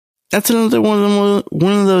 That's another one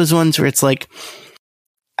of those ones where it's like,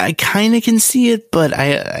 I kind of can see it, but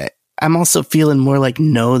I'm also feeling more like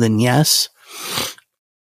no than yes.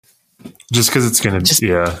 Just because it's gonna,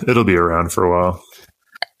 it'll be around for a while.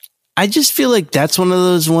 I just feel like that's one of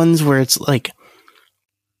those ones where it's like,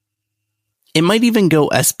 it might even go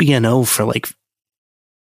SBNO for like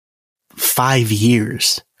 5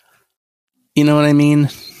 years. You know what I mean?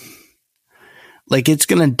 Like, it's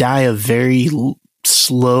going to die a very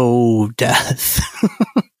slow death.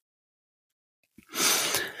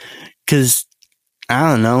 Because, I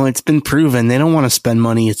don't know, it's been proven they don't want to spend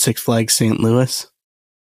money at Six Flags St. Louis.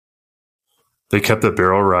 They kept the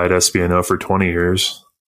barrel ride SBNO for 20 years.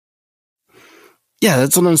 Yeah,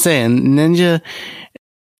 that's what I'm saying. Ninja,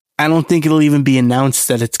 I don't think it'll even be announced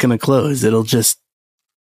that it's going to close. It'll just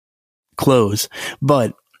close.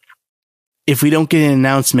 But if we don't get an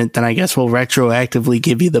announcement, then I guess we'll retroactively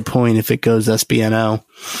give you the point if it goes SBNO.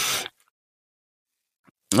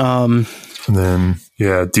 And then,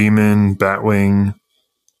 yeah, Demon, Batwing,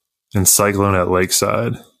 and Cyclone at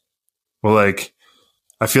Lakeside. Well, like,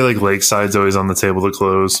 I feel like Lakeside's always on the table to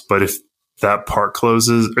close, but if that park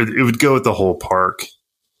closes, it would go with the whole park.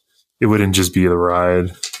 It wouldn't just be the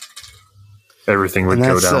ride. Everything would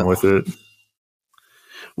go down with it.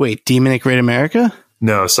 Wait, Demon at Great America?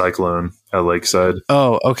 No, Cyclone at Lakeside.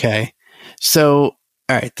 Oh, okay. So,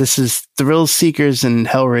 all right, this is Thrill Seekers and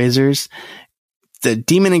Hellraisers. The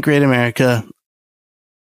Demon in Great America,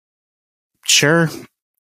 sure,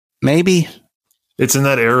 maybe. It's in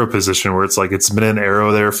that arrow position where it's like it's been an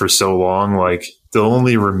arrow there for so long, like they'll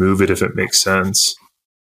only remove it if it makes sense.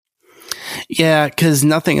 Yeah, because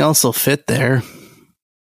nothing else will fit there.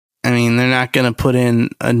 I mean, they're not going to put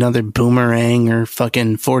in another Boomerang or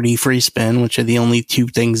fucking 4D Free Spin, which are the only two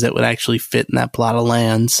things that would actually fit in that plot of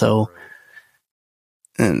land. So,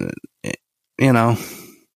 you know,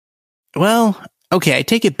 well, okay, I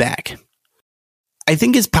take it back. I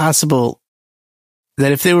think it's possible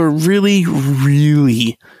that if they were really,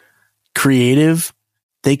 really creative,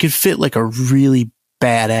 they could fit like a really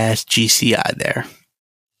badass GCI there.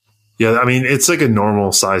 Yeah, I mean, it's like a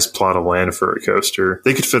normal size plot of land for a coaster.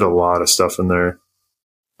 They could fit a lot of stuff in there.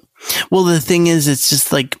 Well, the thing is, it's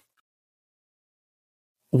just like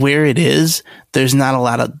where it is, there's not a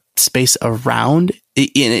lot of space around.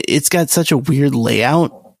 It's got such a weird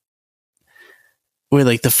layout where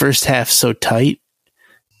like the first half's so tight.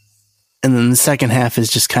 And then the second half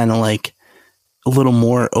is just kind of like a little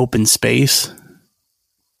more open space.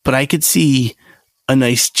 But I could see a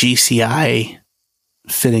nice GCI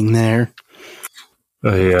fitting there.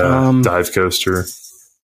 A dive coaster.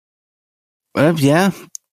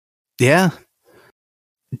 Yeah,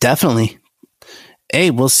 definitely.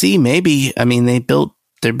 Hey, we'll see. Maybe. I mean,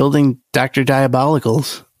 they're building Dr.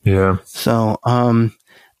 Diabolicals. Yeah. So,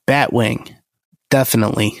 Batwing,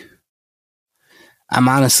 definitely. I'm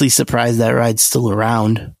honestly surprised that ride's still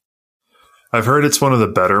around. I've heard it's one of the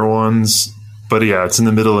better ones, but yeah, it's in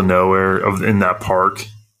the middle of nowhere in that park,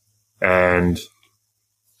 and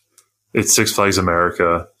it's Six Flags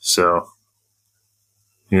America, so,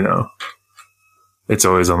 you know, it's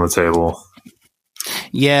always on the table.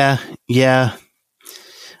 Yeah.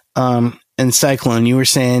 And Cyclone, you were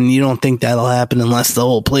saying you don't think that'll happen unless the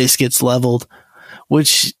whole place gets leveled,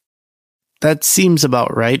 which that seems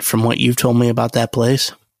about right from what you've told me about that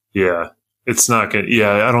place. Yeah, it's not good.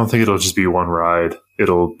 Yeah, I don't think it'll just be one ride.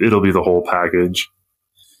 It'll be the whole package.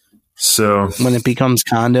 So when it becomes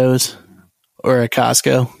condos or a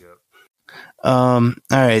Costco. Yep. All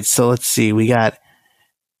right, so let's see. We got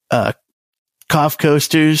Cough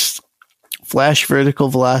Coasters, Flash Vertical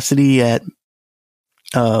Velocity at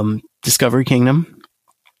Discovery Kingdom.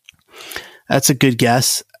 That's a good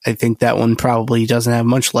guess. I think that one probably doesn't have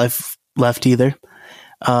much life left either.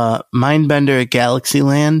 Mindbender at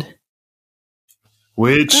Galaxyland,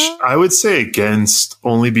 which I would say against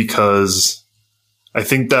only because I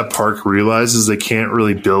think that park realizes they can't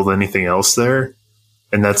really build anything else there,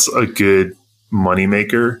 and that's a good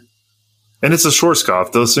moneymaker. And it's a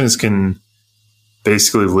Schwarzkopf. Those things can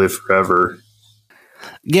basically live forever.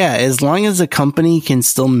 Yeah, as long as a company can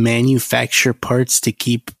still manufacture parts to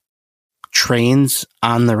keep trains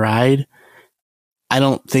on the ride, I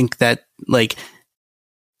don't think that, like,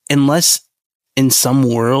 unless in some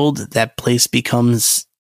world that place becomes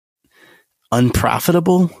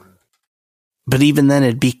unprofitable, but even then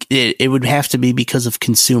it would have to be because of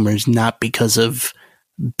consumers, not because of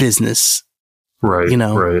business. Right. You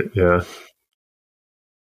know, right. Yeah.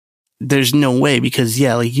 There's no way because,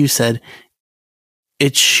 yeah, like you said,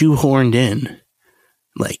 it's shoehorned in.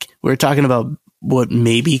 Like, we're talking about what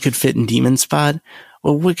maybe could fit in Demon Spot.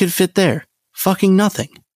 Well, what could fit there? Fucking nothing.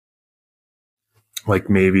 Like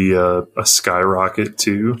maybe a Skyrocket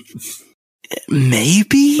too?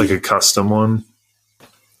 Maybe? Like a custom one?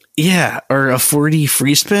 Yeah, or a 4D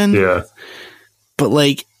Free Spin? Yeah. But,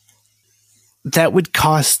 like, that would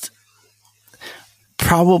cost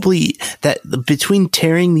probably that between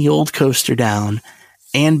tearing the old coaster down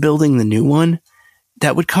and building the new one,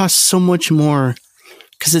 that would cost so much more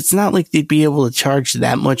because it's not like they'd be able to charge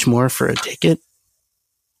that much more for a ticket.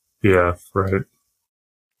 Yeah, right.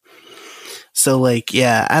 So, like,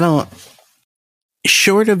 yeah, I don't...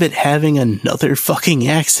 Short of it having another fucking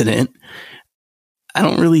accident, I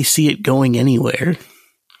don't really see it going anywhere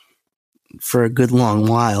for a good long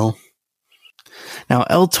while. Now,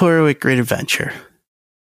 El Toro at Great Adventure.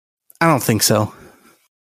 I don't think so.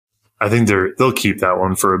 I think they'll keep that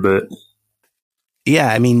one for a bit.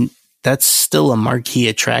 Yeah, I mean, that's still a marquee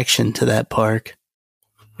attraction to that park.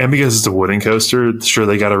 And because it's a wooden coaster, sure,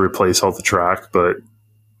 they got to replace all the track, but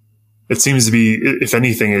it seems to be, if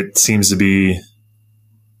anything, it seems to be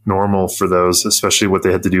normal for those, especially what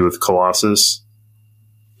they had to do with Colossus.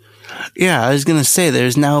 Yeah, I was going to say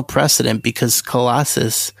there's now precedent because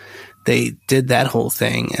Colossus, they did that whole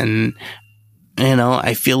thing. And, you know,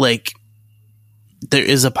 I feel like there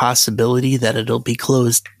is a possibility that it'll be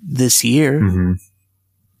closed this year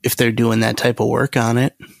if they're doing that type of work on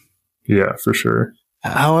it. Yeah, for sure.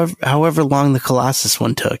 However long the Colossus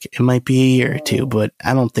one took, it might be a year or two, but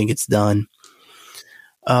I don't think it's done.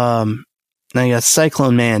 Now you got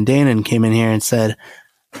Cyclone Man. Danon came in here and said,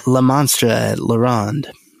 La Monstre at La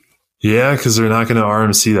Ronde. Yeah, because they're not going to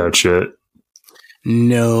RMC that shit.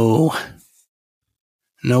 No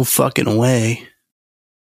fucking way.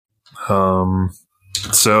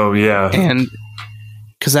 So, yeah. And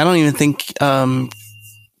because I don't even think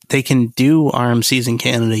they can do RMCs in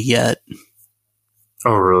Canada yet.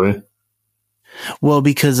 Oh, really? Well,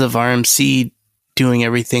 because of RMC doing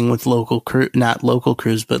everything with local crew, not local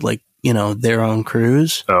crews, but like, you know, their own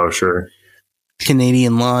crews. Oh, sure.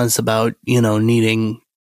 Canadian laws about, you know, needing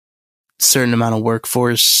certain amount of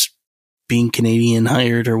workforce being Canadian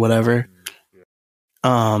hired or whatever.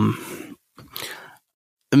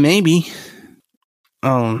 Maybe.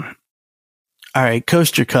 All right.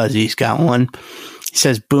 Coaster Cuzzy's got one. He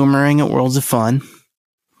says Boomerang at Worlds of Fun,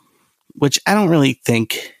 which I don't really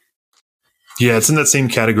think. Yeah, it's in that same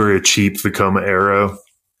category of cheap Vekoma Aero.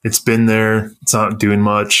 It's been there. It's not doing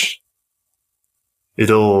much. It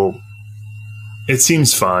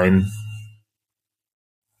seems fine.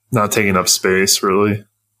 Not taking up space, really.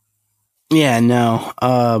 Yeah, no.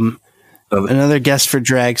 Another guest for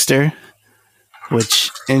Dragster, which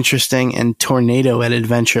interesting, and Tornado at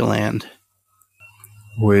Adventureland.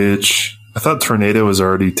 Which I thought Tornado was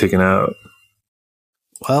already taken out.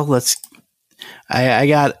 Well, I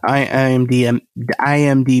got IMDb,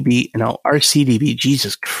 no, RCDB.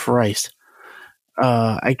 Jesus Christ.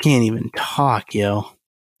 I can't even talk, yo. All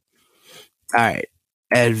right.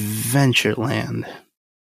 Adventureland.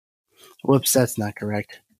 Whoops, that's not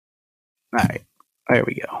correct. All right. There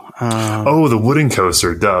we go. The wooden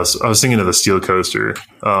coaster does. I was thinking of the steel coaster,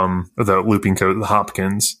 the looping coaster, the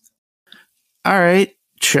Hopkins. All right.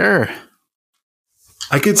 Sure.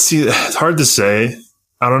 I could see. It's hard to say.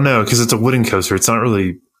 I don't know, because it's a wooden coaster. It's not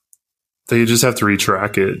really. They just have to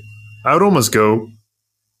retrack it. I would almost go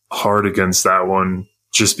hard against that one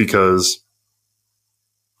just because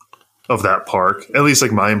of that park. At least,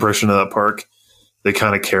 like, my impression of that park. They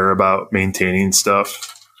kind of care about maintaining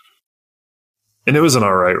stuff. And it was an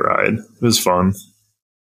all right ride. It was fun.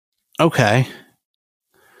 Okay.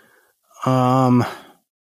 All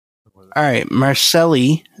right.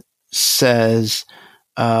 Marcelli says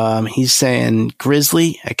he's saying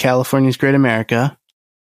Grizzly at California's Great America.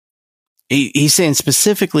 He's saying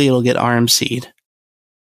specifically it'll get RMC'd,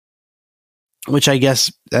 which I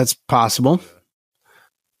guess that's possible.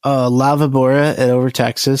 Lava Bora at Over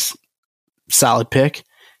Texas, solid pick,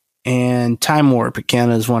 and Time Warp at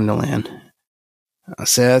Canada's Wonderland.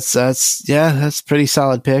 So that's pretty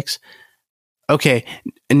solid picks. Okay,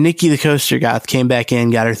 Nikki the Coaster Goth came back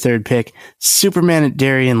in, got her third pick, Superman at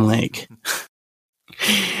Darien Lake,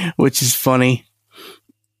 which is funny.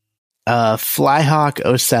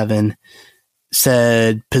 Flyhawk07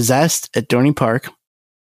 said Possessed at Dorney Park,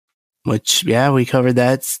 which, yeah, we covered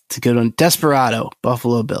that. It's a good one. Desperado,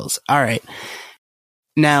 Buffalo Bills. All right.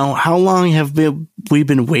 Now, how long have we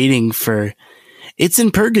been waiting for? It's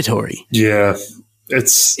in purgatory. Yeah.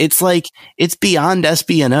 It's like, it's beyond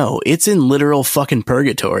SB&O. It's in literal fucking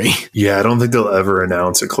purgatory. Yeah, I don't think they'll ever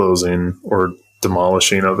announce a closing or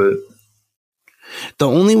demolishing of it. The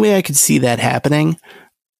only way I could see that happening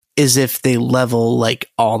is if they level, like,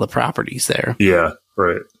 all the properties there. Yeah,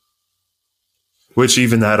 right. Which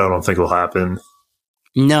even that I don't think will happen.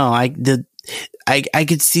 No, I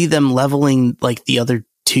could see them leveling, like, the other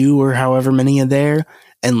two or however many are there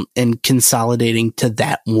and consolidating to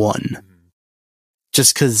that one.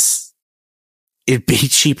 Just because it'd be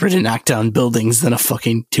cheaper to knock down buildings than a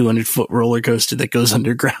fucking 200-foot roller coaster that goes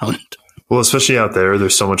underground. Well, especially out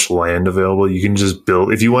there's so much land available. You can just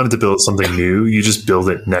build, if you wanted to build something new, you just build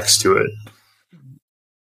it next to it.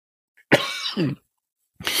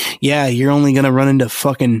 Yeah, you're only going to run into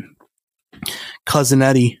fucking Cousin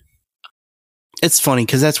Eddie. It's funny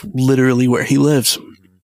because that's literally where he lives.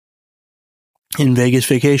 In Vegas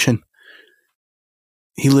Vacation.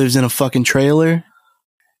 He lives in a fucking trailer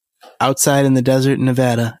outside in the desert in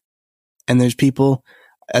Nevada. And there's people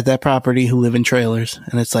at that property who live in trailers.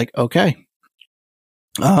 And it's like, okay.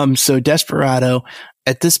 So Desperado,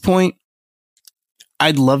 at this point,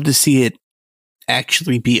 I'd love to see it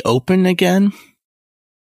actually be open again.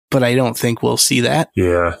 But I don't think we'll see that.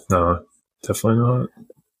 Yeah, no, definitely not.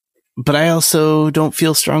 But I also don't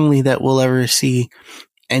feel strongly that we'll ever see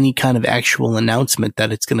any kind of actual announcement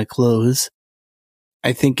that it's going to close.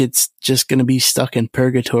 I think it's just going to be stuck in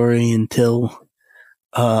purgatory until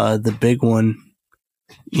the big one,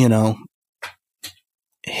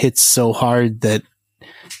 hits so hard that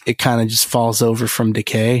it kind of just falls over from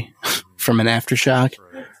decay, from an aftershock.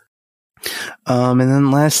 And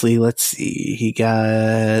then lastly, let's see, he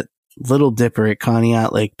got Little Dipper at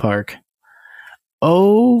Conneaut Lake Park.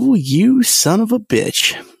 Oh, you son of a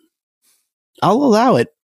bitch. I'll allow it,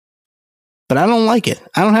 but I don't like it.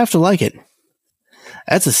 I don't have to like it.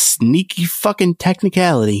 That's a sneaky fucking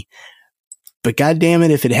technicality. But goddamn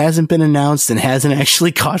it, if it hasn't been announced and hasn't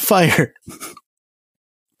actually caught fire,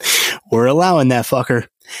 we're allowing that fucker.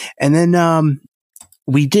 And then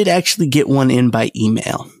we did actually get one in by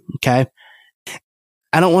email. Okay.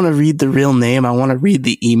 I don't want to read the real name. I want to read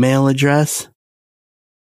the email address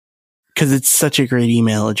because it's such a great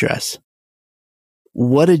email address.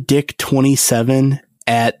 What a dick 27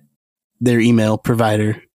 at their email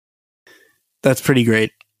provider. That's pretty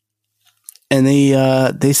great. And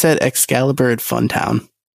they said Excalibur at Funtown.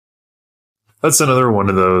 That's another one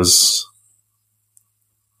of those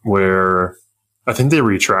where I think they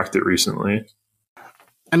retracted recently.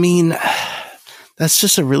 I mean, that's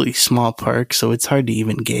just a really small park, so it's hard to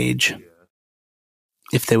even gauge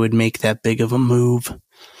if they would make that big of a move.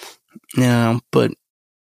 But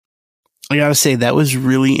I gotta say, that was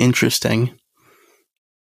really interesting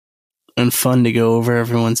and fun to go over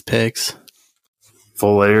everyone's picks.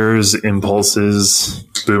 Full airs, impulses,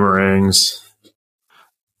 boomerangs.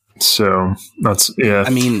 So that's, yeah. I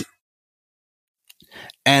mean,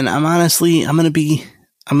 and I'm gonna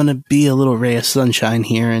be a little ray of sunshine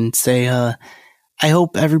here and say, I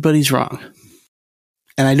hope everybody's wrong.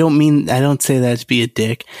 And I don't say that to be a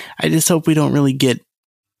dick. I just hope we don't really get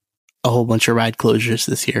a whole bunch of ride closures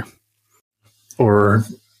this year. Or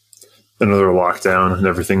another lockdown and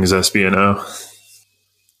everything is SBNO.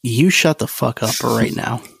 You shut the fuck up right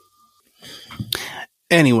now.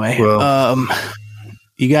 Anyway, well,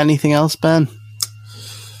 you got anything else, Ben?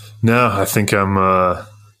 No, I think I'm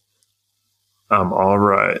all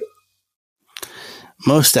right.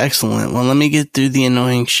 Most excellent. Well, let me get through the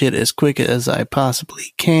annoying shit as quick as I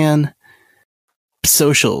possibly can.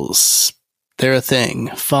 Socials. They're a thing.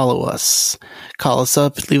 Follow us. Call us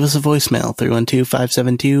up. Leave us a voicemail.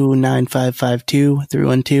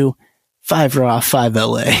 312-572-9552.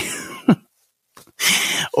 312-5RAW5LA.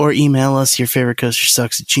 Or email us your favorite coaster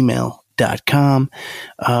sucks at gmail.com.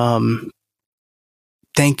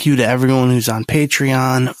 Thank you to everyone who's on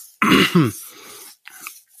Patreon.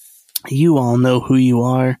 You all know who you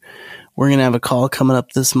are. We're going to have a call coming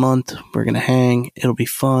up this month. We're going to hang. It'll be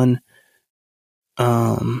fun.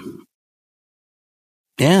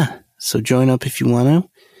 Yeah. So join up if you want to.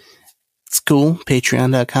 It's cool.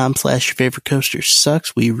 Patreon.com/your favorite coaster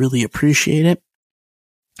sucks. We really appreciate it.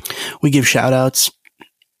 We give shout outs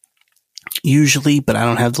usually, but I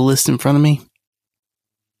don't have the list in front of me.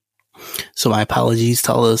 So my apologies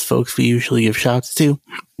to all those folks we usually give shouts to.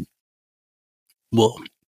 We'll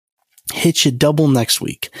hit you double next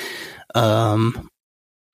week.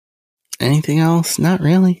 Anything else? Not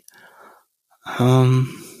really.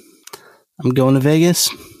 I'm going to Vegas.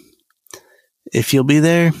 If you'll be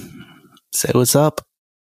there, say what's up.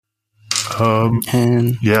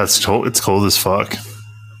 And yeah, it's cold as fuck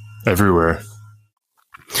everywhere.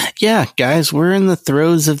 Yeah, guys, we're in the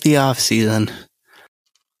throes of the off season.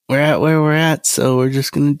 We're at where we're at, so we're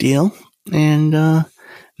just gonna deal and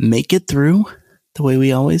make it through the way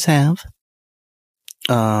we always have.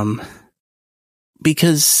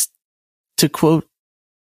 Because to quote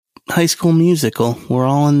High School Musical, we're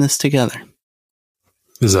all in this together.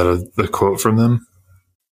 Is that a quote from them?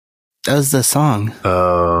 That was the song.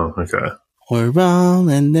 Oh, okay. We're all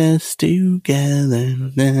in this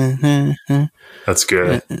together. That's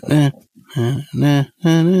good.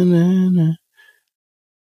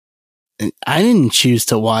 I didn't choose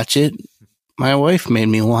to watch it. My wife made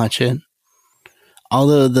me watch it.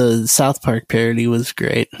 Although the South Park parody was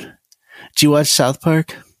great. Did you watch South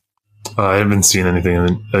Park? I haven't seen anything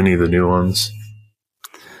in any of the new ones.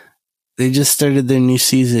 They just started their new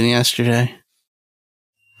season yesterday.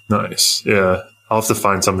 Nice. Yeah. I'll have to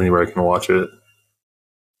find something where I can watch it.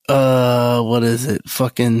 What is it?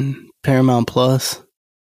 Fucking Paramount Plus?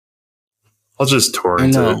 I'll just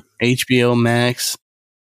torrent it. HBO Max.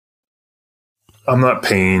 I'm not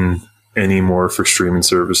paying any more for streaming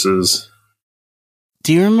services.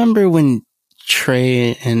 Do you remember when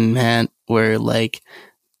Trey and Matt were like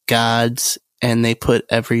gods and they put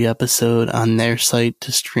every episode on their site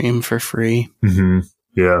to stream for free? Mm-hmm.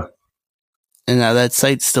 Yeah. And now that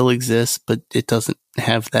site still exists, but it doesn't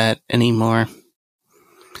have that anymore.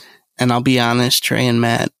 And I'll be honest, Trey and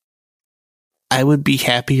Matt, I would be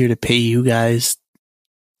happier to pay you guys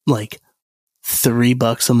like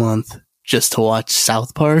 $3 a month just to watch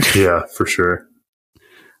South Park. Yeah, for sure.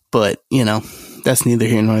 But, you know, that's neither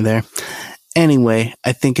here nor there. Anyway,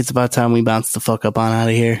 I think it's about time we bounce the fuck up on out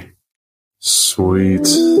of here. Sweet.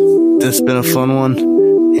 This has been a fun one,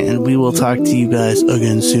 and we will talk to you guys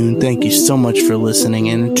again soon. Thank you so much for listening,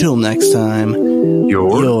 and until next time,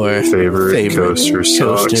 your favorite coaster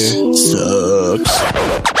sucks. Coaster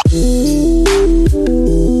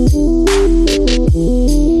sucks.